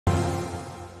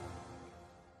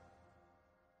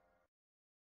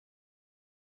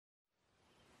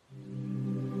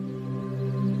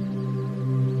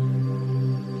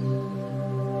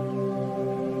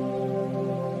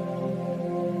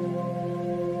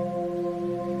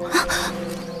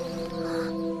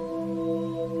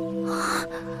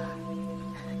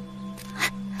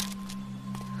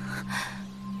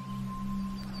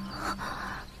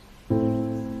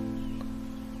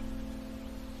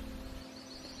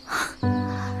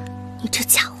你这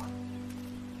家伙，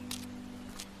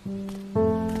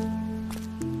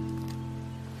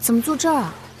怎么坐这儿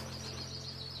啊？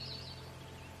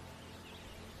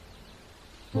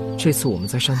这次我们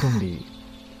在山洞里，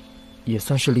也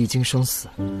算是历经生死，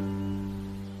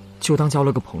就当交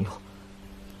了个朋友。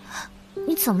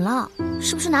你怎么了？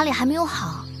是不是哪里还没有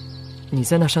好？你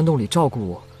在那山洞里照顾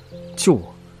我，救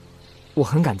我，我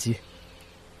很感激。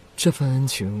这份恩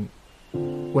情，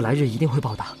我来日一定会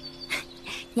报答。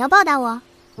你要报答我？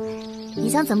你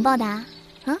想怎么报答？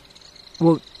啊？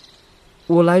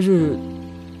我来日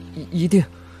一定。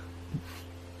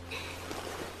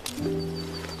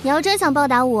你要真想报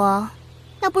答我，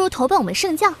那不如投奔我们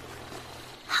圣教，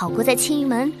好过在青云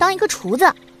门当一个厨子。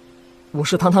我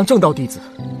是堂堂正道弟子，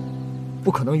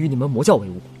不可能与你们魔教为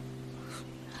伍。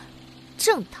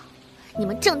正道？你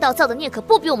们正道造的孽可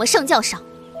不比我们圣教少。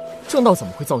正道怎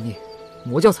么会造孽？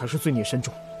魔教才是罪孽深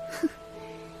重。哼，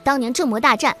当年正魔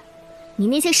大战，你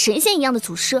那些神仙一样的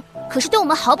祖师可是对我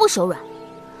们毫不手软，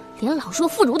连老弱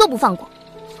妇孺都不放过。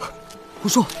胡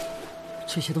说，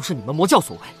这些都是你们魔教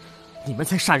所为，你们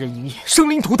才杀人营业，生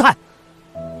灵涂炭。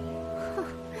哼，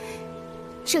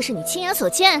这是你亲眼所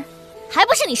见，还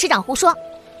不是你师长胡说？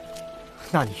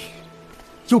那你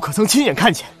又可曾亲眼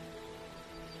看见？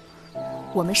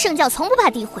我们圣教从不怕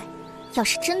诋毁，要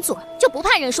是真做了，就不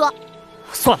怕人说。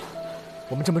算了，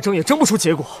我们这么争也争不出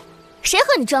结果。谁和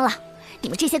你争了？你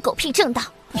们这些狗屁正道，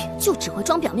就只会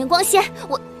装表面光鲜。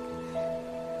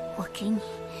我给你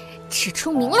指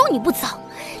出明路，你不走，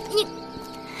你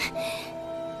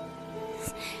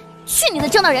去你的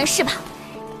正道人士吧！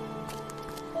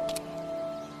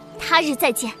他日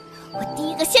再见，我第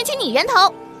一个先取你人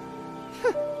头！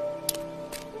哼！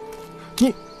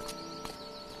你。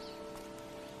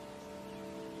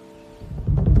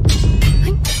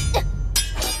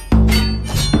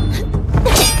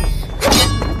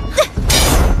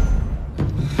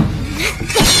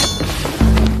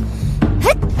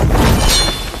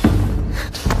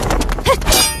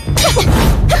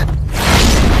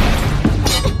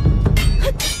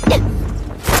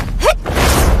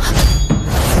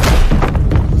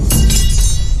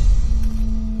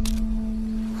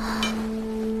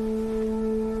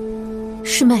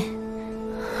师妹，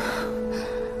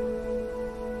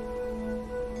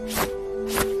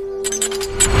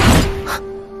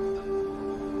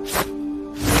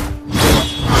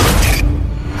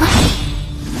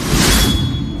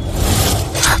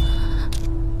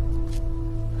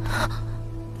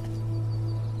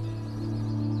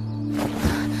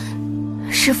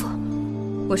师父，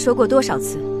我说过多少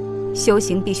次，修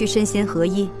行必须身心合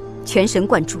一，全神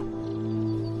贯注。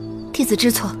弟子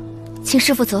知错，请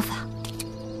师父责罚。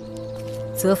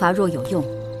责罚若有用，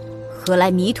何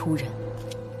来迷途人？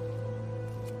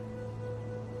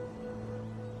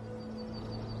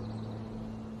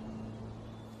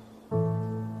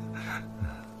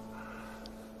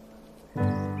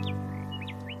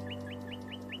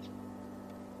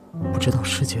不知道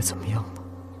师姐怎么样了？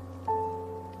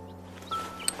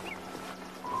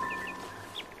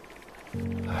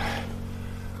哎，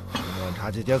饮碗茶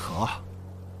解解渴，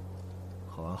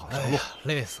喝完好上路。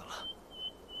累死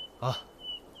了，啊！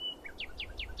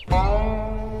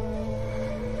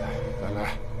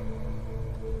来，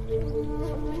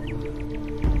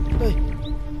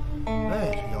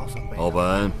这腰酸背。老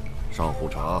板，上壶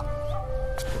茶。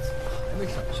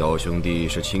小兄弟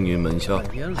是青云门下。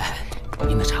哎，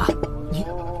您的茶。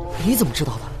你怎么知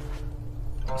道的？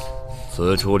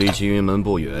此处离青云门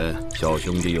不远，小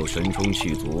兄弟有神冲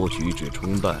气足，举止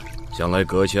冲淡，想来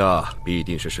阁下必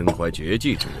定是身怀绝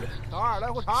技之人。老二，来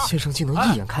壶茶。先生竟能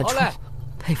一眼看出，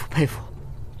佩服佩服。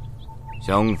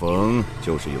相逢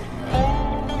就是有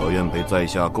缘，可愿陪在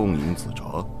下共饮此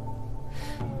茶？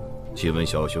请问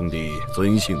小兄弟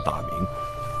尊姓大名？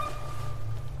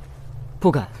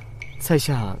不敢，在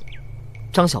下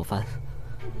张小凡。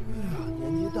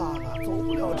年纪大了，走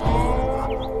不了这么远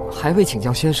了。还未请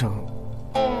教先生。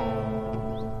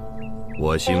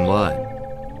我姓万，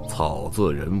草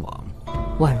字人王。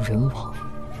万人王，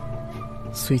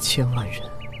虽千万人，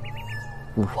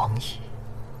吾往矣。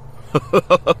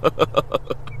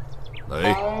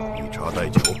来，以茶代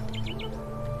酒。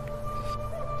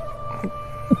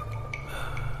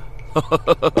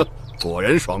果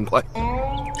然爽快。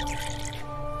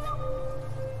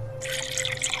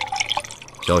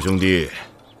小兄弟，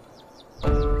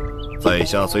在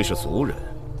下虽是俗人，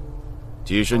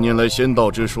几十年来仙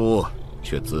道之说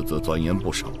却字字钻研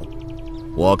不少。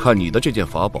我看你的这件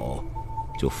法宝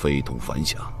就非同凡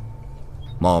响。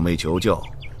冒昧求教，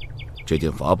这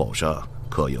件法宝上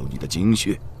刻有你的精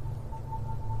血？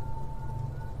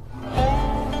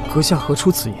阁下何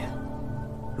出此言？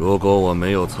如果我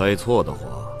没有猜错的话，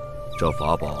这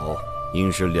法宝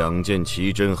应是2件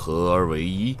奇珍合而为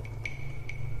一。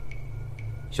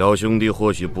小兄弟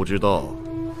或许不知道，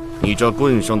你这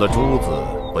棍上的珠子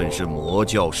本是魔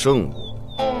教圣物，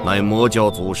乃魔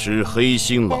教祖师黑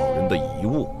心老人的遗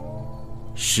物，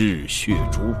是血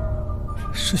珠。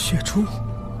是血珠？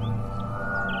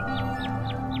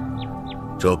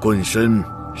这棍身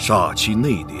煞气内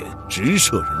敛，直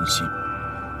摄人心。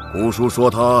古书说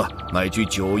它乃具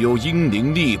9幽阴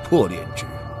灵力魄炼之，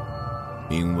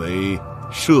名为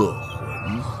摄魂。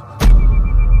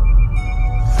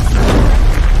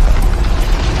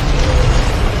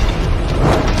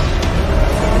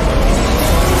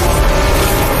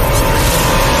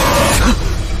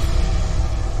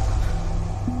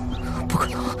不可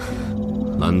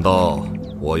能！难道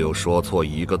我有说错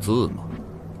一个字吗？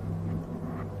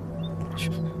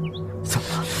怎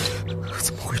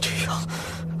么会这样？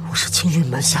我是青云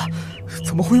门下，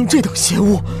怎么会用这等邪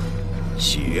物？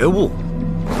邪物？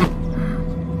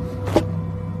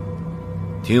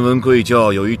听闻贵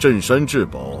教有一镇山至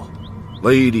宝，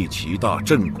威力奇大，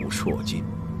震古烁今，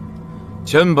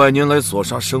千百年来所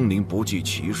杀生灵不计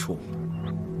其数。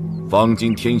方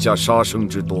今天下杀生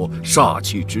之多，煞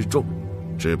气之重，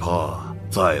只怕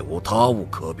再无他物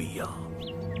可比呀。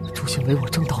诛仙为我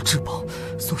正道至宝，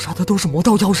所杀的都是魔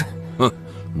道妖人。哼，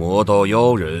魔道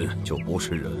妖人就不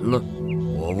是人了。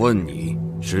我问你，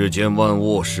世间万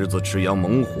物，狮子、赤羊、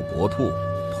猛虎、搏兔，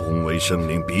同为生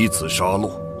灵，彼此杀戮，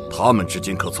他们之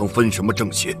间可曾分什么正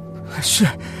邪？是，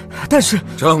但是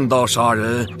正道杀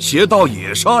人，邪道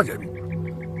也杀人，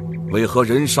为何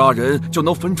人杀人就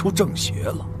能分出正邪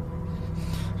了？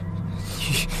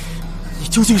你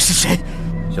究竟是谁？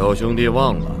小兄弟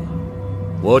忘了，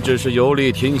我只是游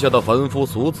历天下的凡夫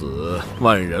俗子，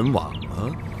万人网啊！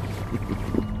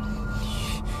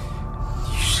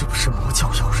你是不是魔教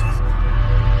妖人？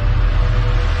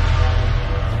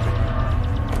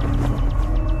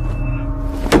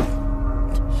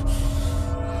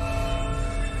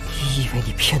你以为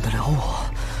你骗得了我？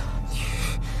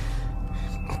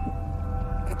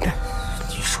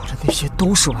你说的那些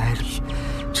都是歪理。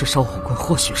这烧火棍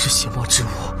或许是邪魔之物，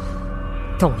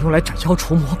但我用来斩妖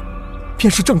除魔，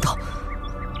便是正道。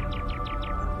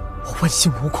我问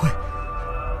心无愧，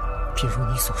便如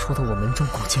你所说的，我门中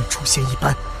古剑诛仙一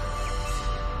般。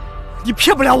你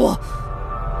骗不了我，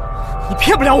你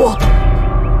骗不了我。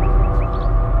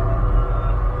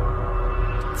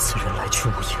此人来去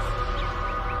无影，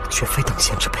绝非等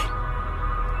闲之辈。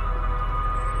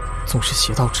纵是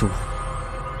邪道之物，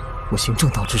我行正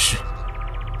道之事。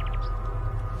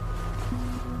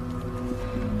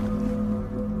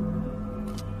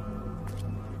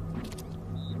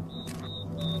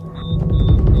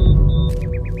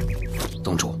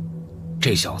宗主，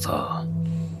这小子，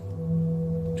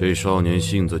这少年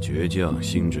性子倔强，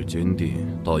心智坚定，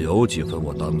倒有几分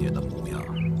我当年的模样。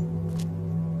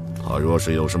他若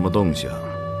是有什么动向，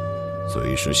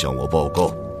随时向我报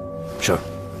告。是。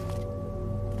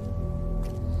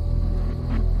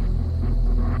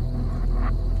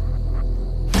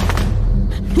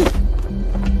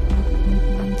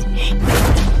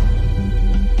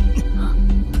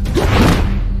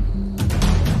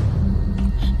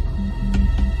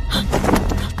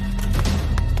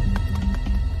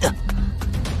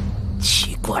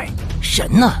奇怪，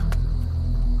人呢？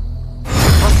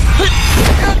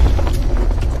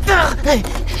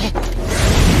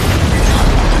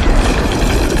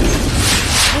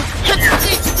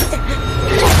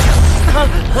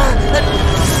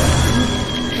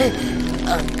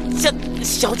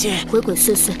小姐，鬼鬼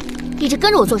祟祟，一直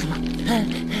跟着我做什么？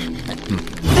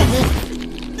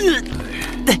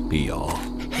碧瑶，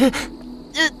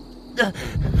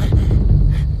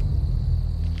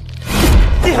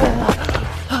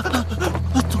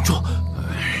宗主，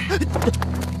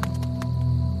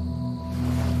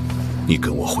你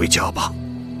跟我回家吧。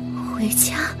回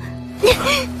家？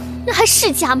那还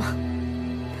是家吗？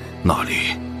那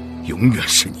里永远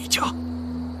是你家。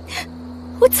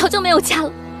我早就没有家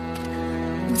了。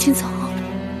母亲走后，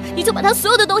你就把她所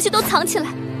有的东西都藏起来，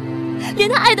连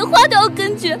她爱的花都要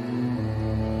根绝。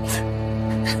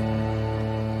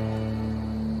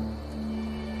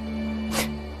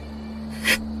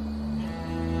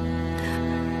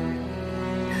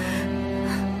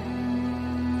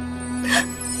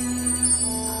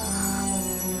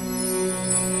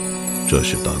这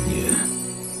是当年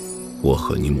我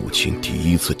和你母亲第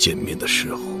一次见面的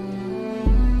时候，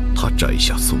他摘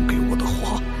下送给我的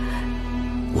花，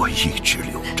我一直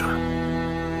留着，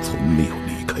从没有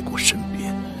离开过身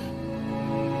边。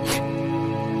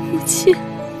母亲，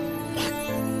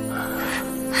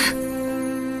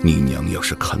你娘要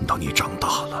是看到你长大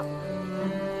了，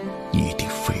一定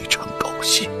非常高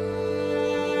兴。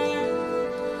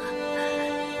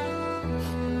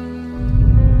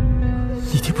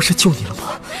你爹不是救你了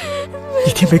吗？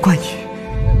你爹没怪你。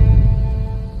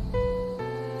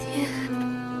爹，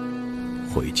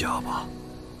回家吧。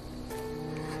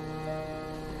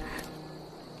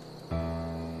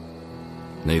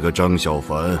那个张小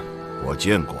凡，我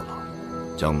见过了，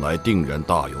将来定然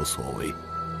大有所为。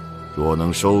若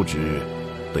能收职，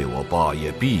对我霸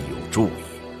业必有助益。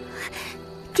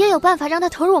爹有办法让他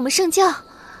投入我们圣教。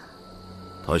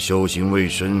他修行未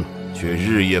深，却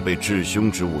日夜被至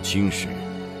凶之物侵蚀，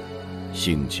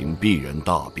性情必然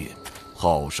大变，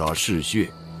好杀嗜血。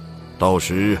到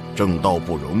时正道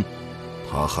不容，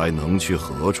他还能去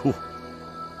何处？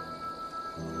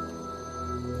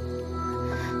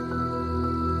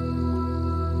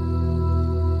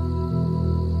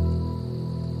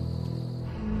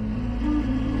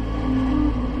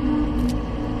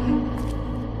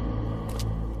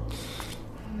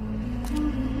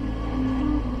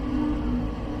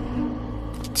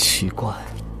奇怪，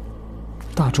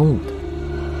大中午的，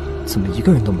怎么一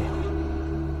个人都没有？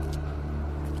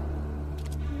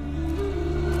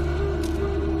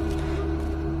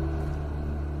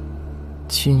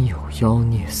今有妖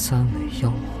孽三尾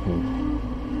妖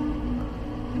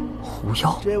狐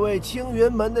妖。这位青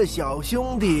云门的小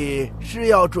兄弟是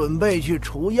要准备去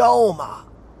除妖吗？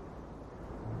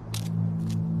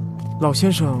老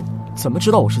先生怎么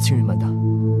知道我是青云门的？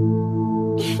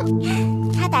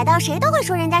他逮到谁都会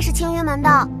说人家是青云门的。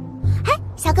哎，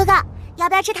小哥哥，要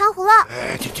不要吃糖葫芦？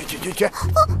哎，去！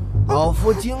老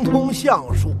夫精通相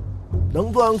术，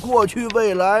能断过去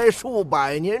未来数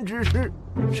百年之事，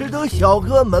识得小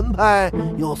哥门派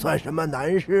又算什么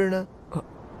难事呢？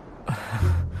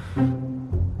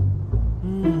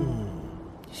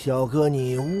小哥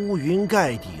你乌云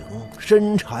盖顶，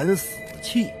身缠死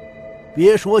气，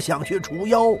别说想去除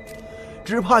妖，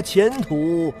只怕前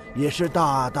途也是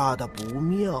大大的不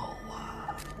妙啊！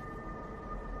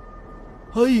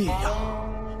哎呀，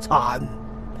惨！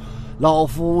老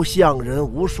夫相人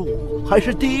无数，还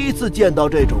是第一次见到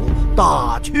这种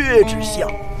大缺之相。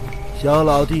小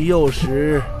老弟幼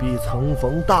时必曾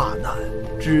逢大难，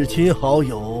至亲好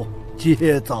友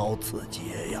皆遭此劫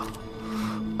呀。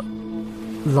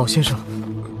老先生，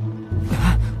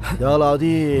小老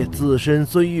弟自身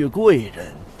虽遇贵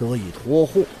人，得以脱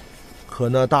祸，可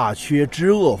那大缺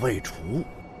之恶未除，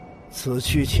此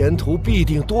去前途必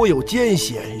定多有艰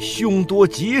险，凶多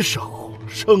吉少，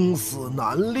生死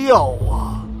难料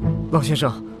啊！老先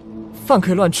生，饭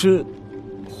可以乱吃，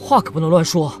话可不能乱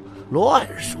说。乱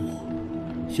说？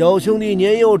小兄弟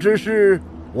年幼之事，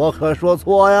我可说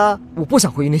错呀？我不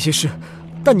想回忆那些事，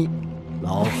但你……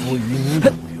老夫与你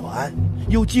有缘，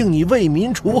又敬你为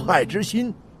民除害之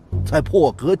心，才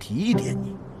破格提点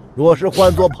你。若是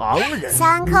换作旁人，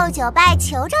三叩九拜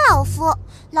求着老夫，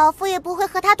老夫也不会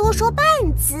和他多说半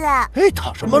字。哎，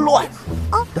讨什么乱？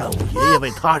耽误爷爷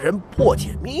为他人破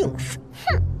解命数。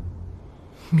哼，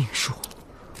命数，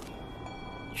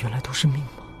原来都是命吗？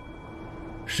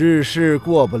世事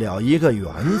过不了一个缘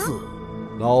字，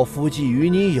老夫既与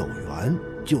你有缘，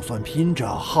就算拼着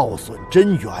耗损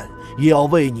真缘，也要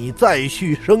为你再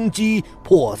续生机，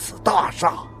破此大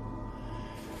煞。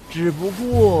只不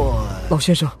过，老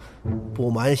先生，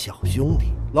不瞒小兄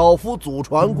弟，老夫祖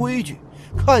传规矩，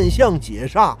看相解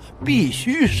煞必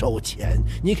须收钱。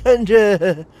你看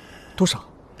这多少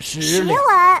？10两。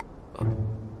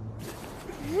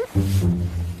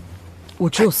我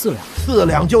只有4两。4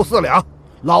两就4两。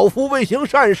老夫为行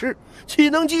善事，岂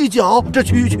能计较这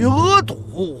区区恶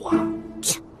赌啊！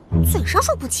切，嘴上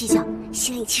说不计较，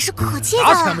心里其实可计较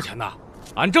拿钱不钱的？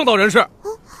俺正道人士，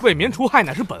为民除害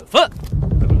乃是本分。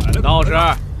到时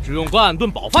只用关俺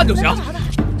顿饱饭就行。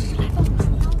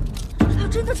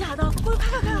真的假的？快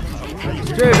看！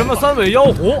这什么三尾妖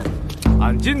狐，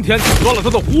俺今天就断了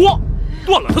他的狐，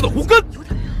断了他的狐根。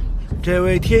这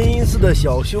位天音寺的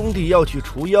小兄弟要去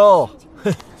除妖，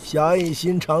侠义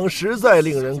心肠实在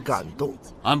令人感动。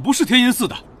俺不是天音寺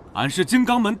的，俺是金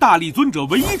刚门大力尊者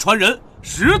唯一传人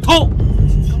石头。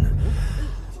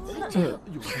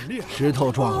石头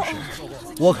壮士，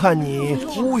我看你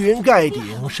乌云盖顶，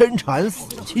身缠死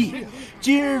气，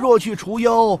今日若去除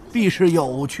妖，必是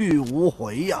有去无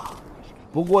回呀。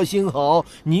不过幸好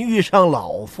你遇上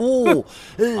老夫，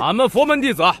俺们佛门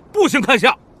弟子不行看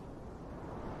相。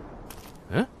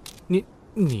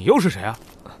你又是谁啊？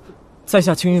在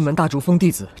下青云门大竹峰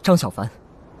弟子张小凡。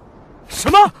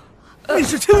什么？你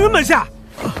是青云门下？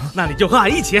那你就和俺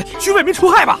一起去为民除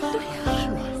害吧。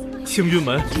青云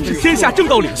门是天下正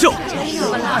道领袖，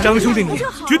张兄弟你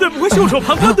绝对不会袖手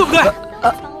旁观，对不对？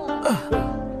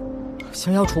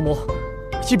降妖除魔，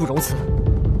义不容辞。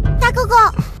大哥哥，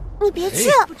你别去！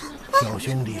小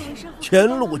兄弟，前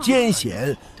路艰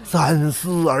险，三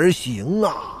思而行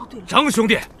啊！张兄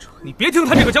弟，你别听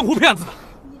他这个江湖骗子的。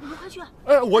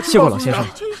谢过老先生。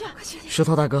石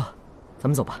头大哥，咱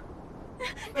们走吧。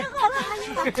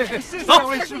走。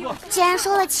既然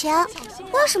收了钱，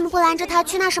为什么不拦着他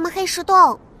去那什么黑石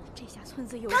洞？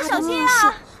他的命数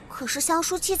可是香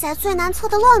书记载最难测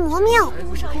的乱魔命。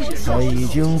他已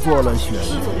经做了选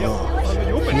择，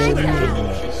天命不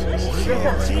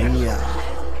违呀！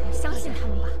相信他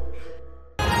们吧。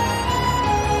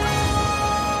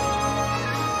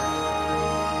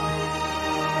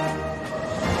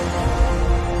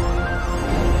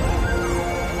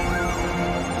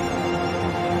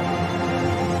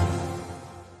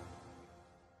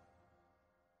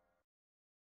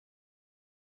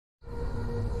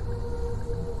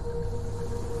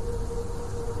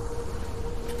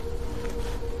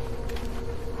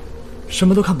什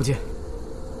么都看不见。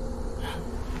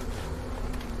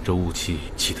这雾气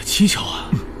起得蹊跷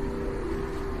啊！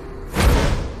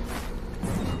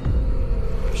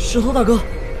石头大哥，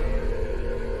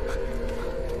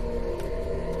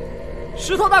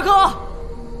石头大哥，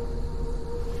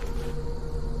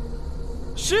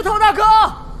石头大哥，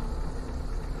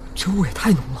这雾也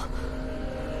太浓了。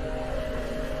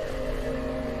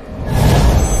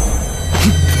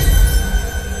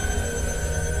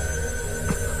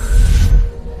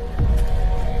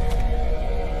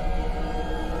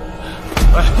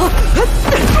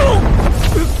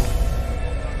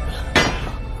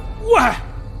喂，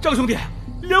张兄弟，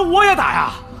连我也打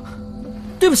呀！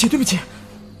对不起，对不起，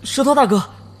石头大哥，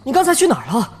你刚才去哪儿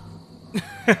了？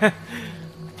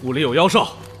屋里有妖兽，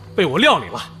被我料理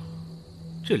了。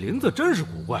这林子真是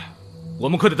古怪，我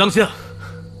们可得当心。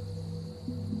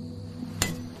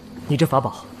你这法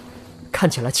宝，看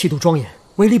起来气度庄严，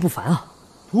威力不凡啊！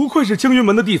不愧是青云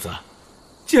门的弟子，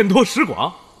见多识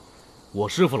广。我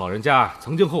师父老人家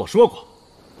曾经和我说过，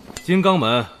金刚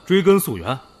门追根溯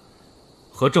源，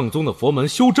和正宗的佛门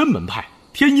修真门派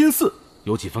天音寺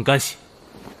有几分干系。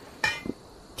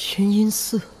天音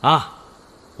寺啊，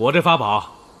我这法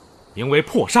宝名为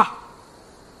破煞，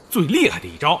最厉害的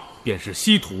一招便是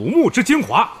吸土木之精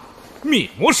华，灭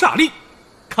魔煞力。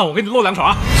看我给你露两手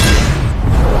啊！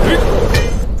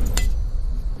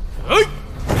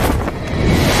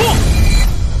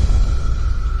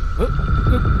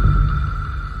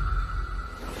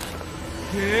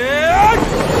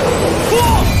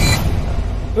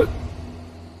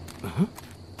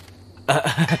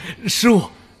师傅，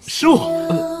师傅，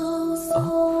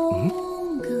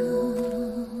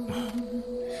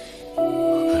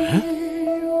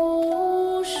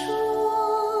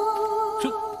这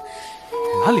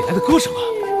哪里来的歌声啊？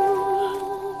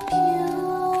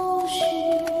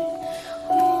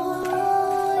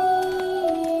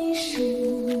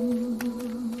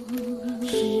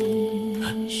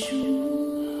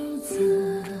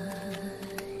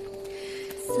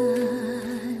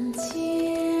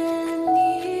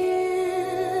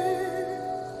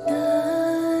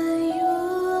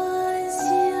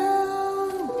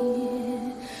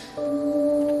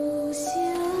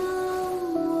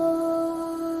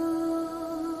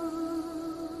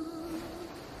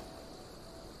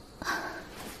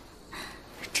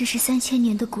这是3000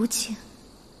年的古井，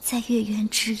在月圆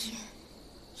之夜，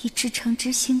以至诚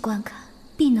之心观看，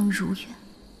必能如愿。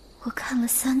我看了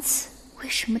3次，为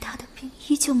什么他的病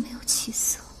依旧没有起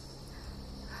色？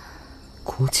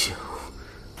古井，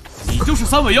你就是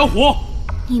3尾妖狐！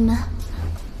你们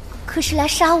可是来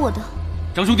杀我的？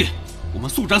张兄弟，我们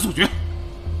速战速决！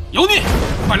妖孽，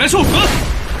快来受死！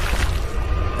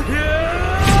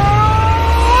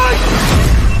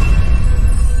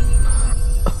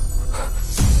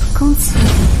公子，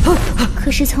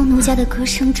可是从奴家的歌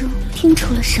声中听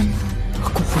出了什么？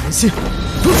蛊惑人心。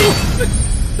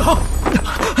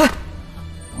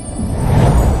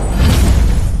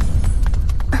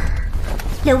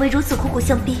两位如此苦苦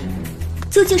相逼，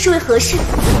究竟是为何事？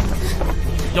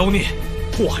妖孽，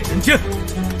祸害人间，搅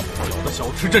得小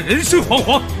池镇人心惶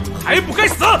惶，还不该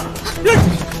死！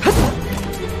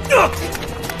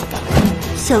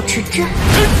小池镇。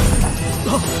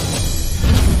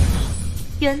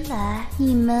原来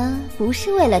你们不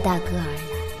是为了大哥而来。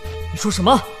你说什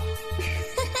么？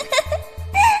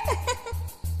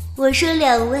我说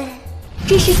两位，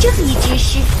这是正义之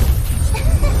士。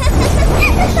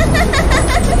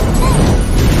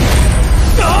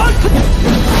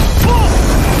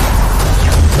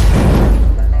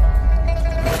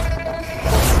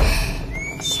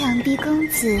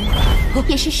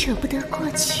也是舍不得过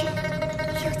去，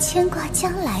又牵挂将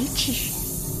来之人。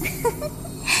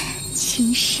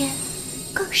情深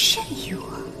更甚于我，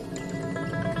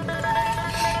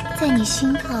在你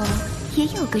心头也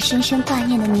有个深深挂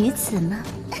念的女子吗？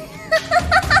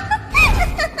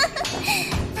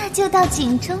那就到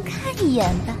井中看一眼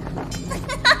吧。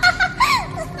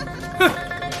哼，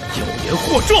妖言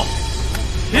惑众！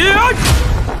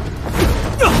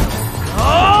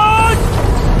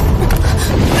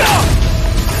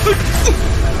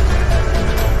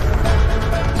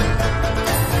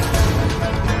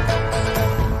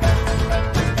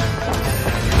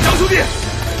张兄弟，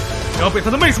不要被他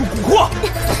的媚术蛊惑！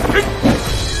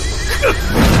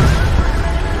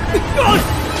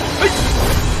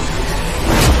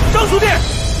张兄弟，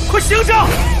快醒醒！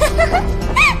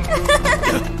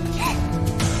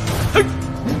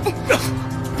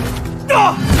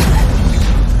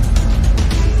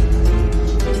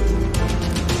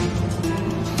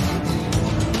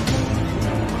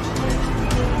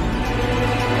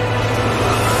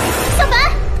小白，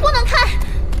不能看！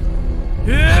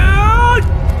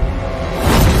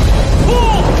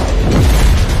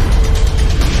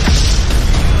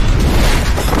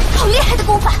好厉害的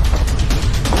功法！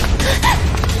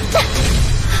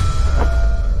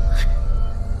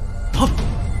啊！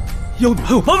妖女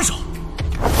还有帮手！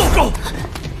报告！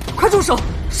快住手！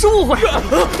是误会！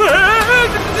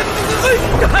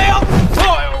哎呀！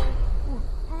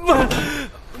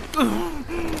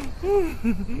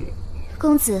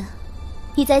公子，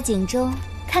你在井中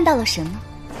看到了什么？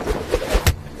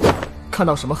看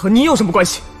到什么和你有什么关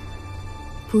系？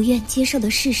不愿接受的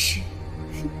事实。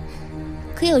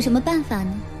可有什么办法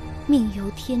呢？命由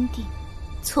天定，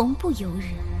从不由人。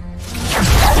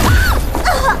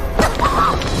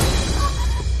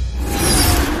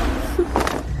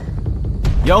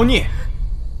妖孽，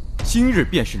今日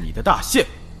便是你的大限。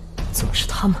怎么是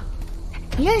他们？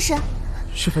你认识？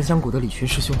是焚香谷的李群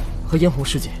师兄和嫣红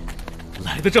师姐。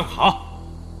来得正好，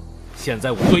现在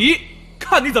5对1，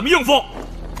看你怎么应付！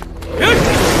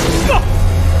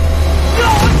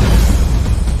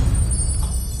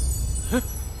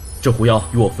这狐妖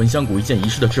与我焚香谷一件遗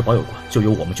失的至宝有关，就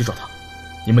由我们去抓他。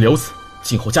你们留此，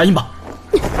静候佳音吧。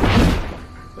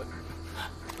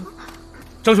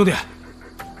张兄弟，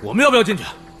我们要不要进去？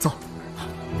走，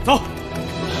走。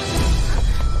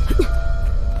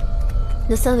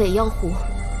那3尾妖狐，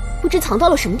不知藏到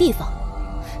了什么地方。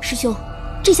师兄，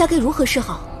这下该如何是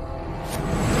好？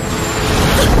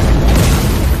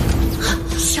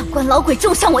上官老鬼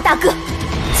重伤我大哥，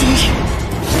今日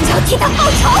就要替他报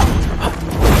仇！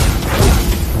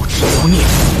不知妖孽，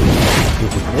不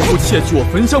会魔夫窃取我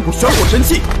焚香谷玄火神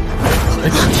器，还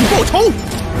敢替报仇！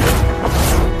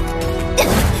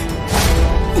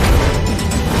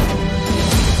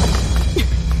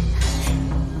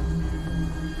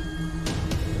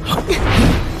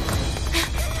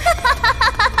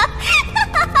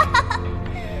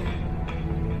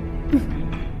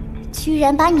居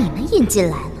然把你们引进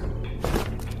来了，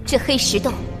这黑石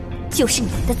洞就是你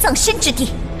们的葬身之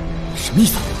地。什么意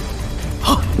思？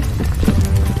啊！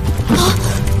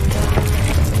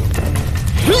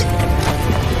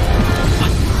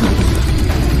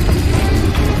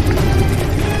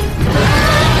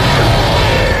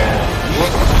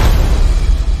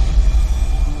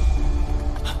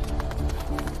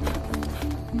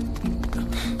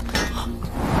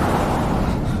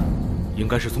应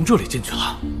该是从这里进去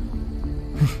了。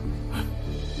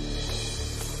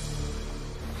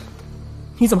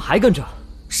你怎么还跟着？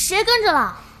谁跟着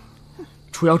了？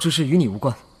除妖之事与你无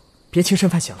关，别轻身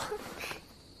犯险了。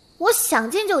我想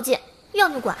进就进，要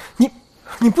你管？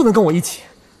你不能跟我一起。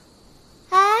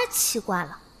哎，奇怪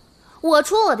了，我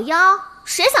除我的妖，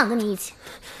谁想跟你一起？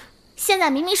现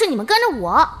在明明是你们跟着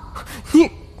我。你，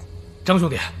张兄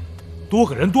弟，多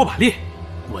个人多把力，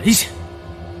危险。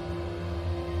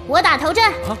我打头阵。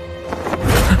啊！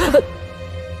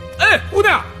哎，姑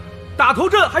娘，打头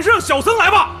阵还是让小僧来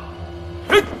吧。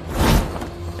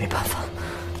没办法。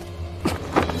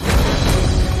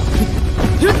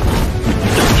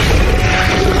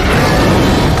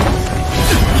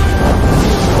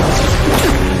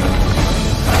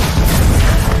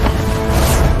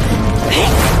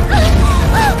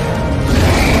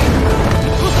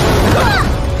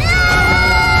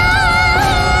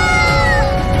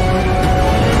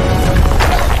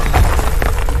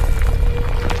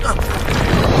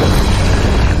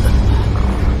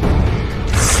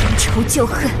旧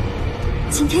恨，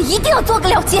今天一定要做个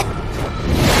了结。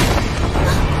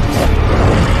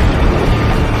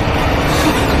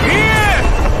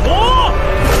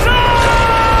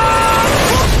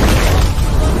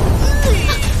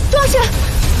抓住！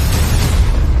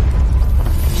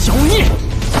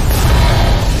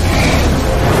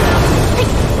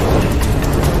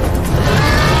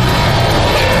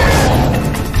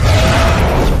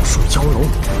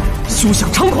休想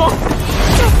猖狂！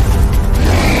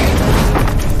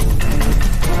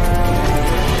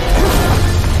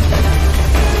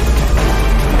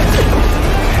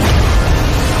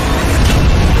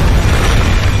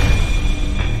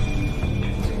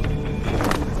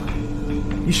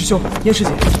李师兄、燕师姐，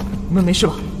你们没事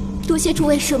吧？多谢诸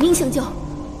位舍命相救。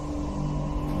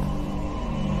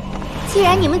既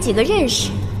然你们几个认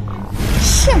识，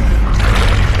甚了，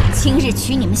今日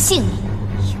取你们性命，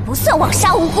也不算枉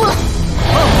杀无辜了。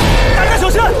大家小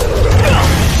心！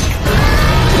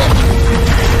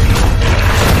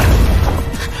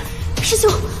师兄，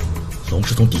龙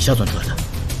是从底下钻出来的，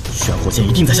玄火箭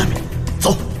一定在下面。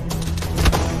走。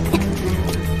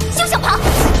休想跑！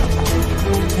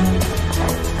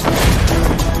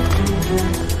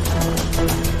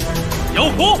妖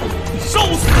狐，受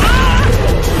死！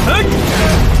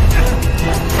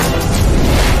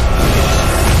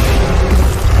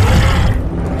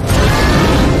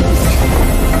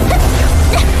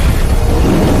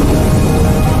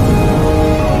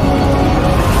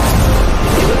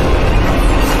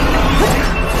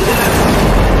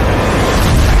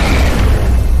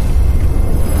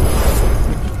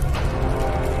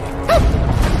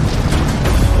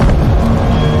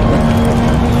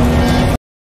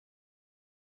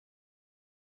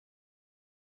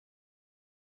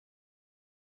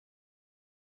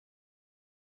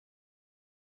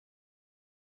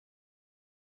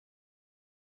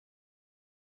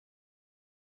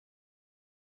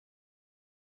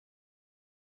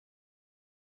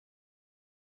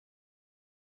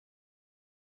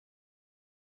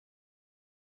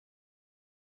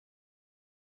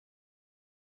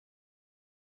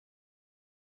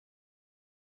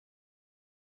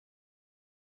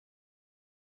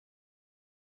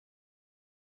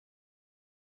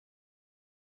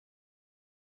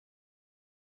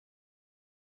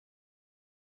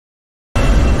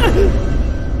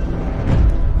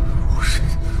我人，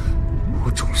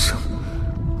我众生，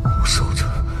我守着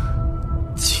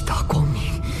极大光明。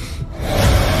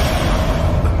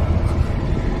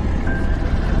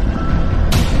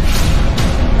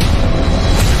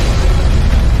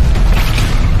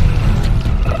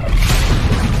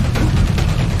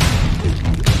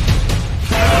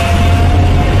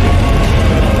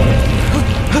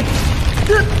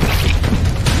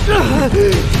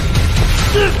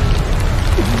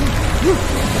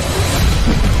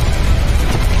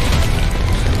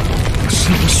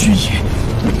身为虚也，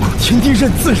故天地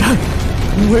任自然；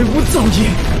无为无造也，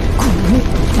故无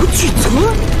不具存。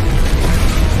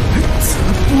此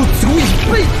不足以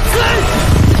备哉！